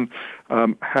question.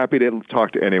 I'm happy to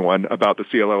talk to anyone about the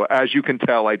CLO. As you can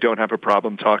tell, I don't have a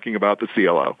problem talking about the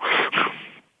CLO.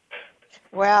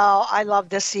 Well, I love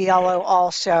the CLO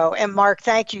also. And Mark,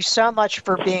 thank you so much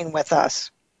for being with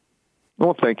us.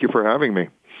 Well, thank you for having me.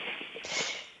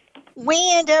 We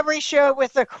end every show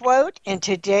with a quote, and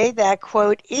today that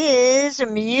quote is,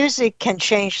 music can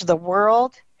change the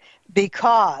world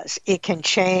because it can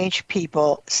change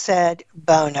people, said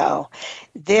Bono.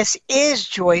 This is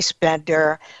Joyce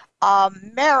Bender,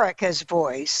 America's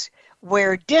Voice,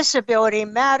 where disability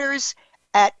matters,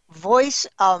 at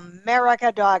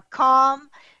voiceamerica.com.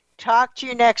 Talk to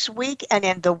you next week, and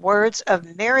in the words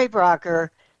of Mary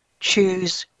Brocker,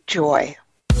 choose joy.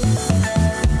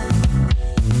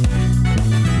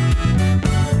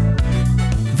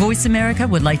 Voice America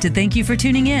would like to thank you for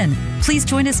tuning in. Please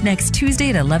join us next Tuesday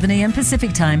at 11 a.m.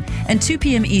 Pacific Time and 2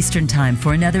 p.m. Eastern Time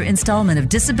for another installment of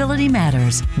Disability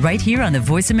Matters, right here on the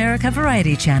Voice America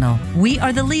Variety Channel. We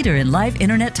are the leader in live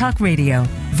Internet talk radio.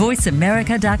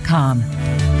 VoiceAmerica.com.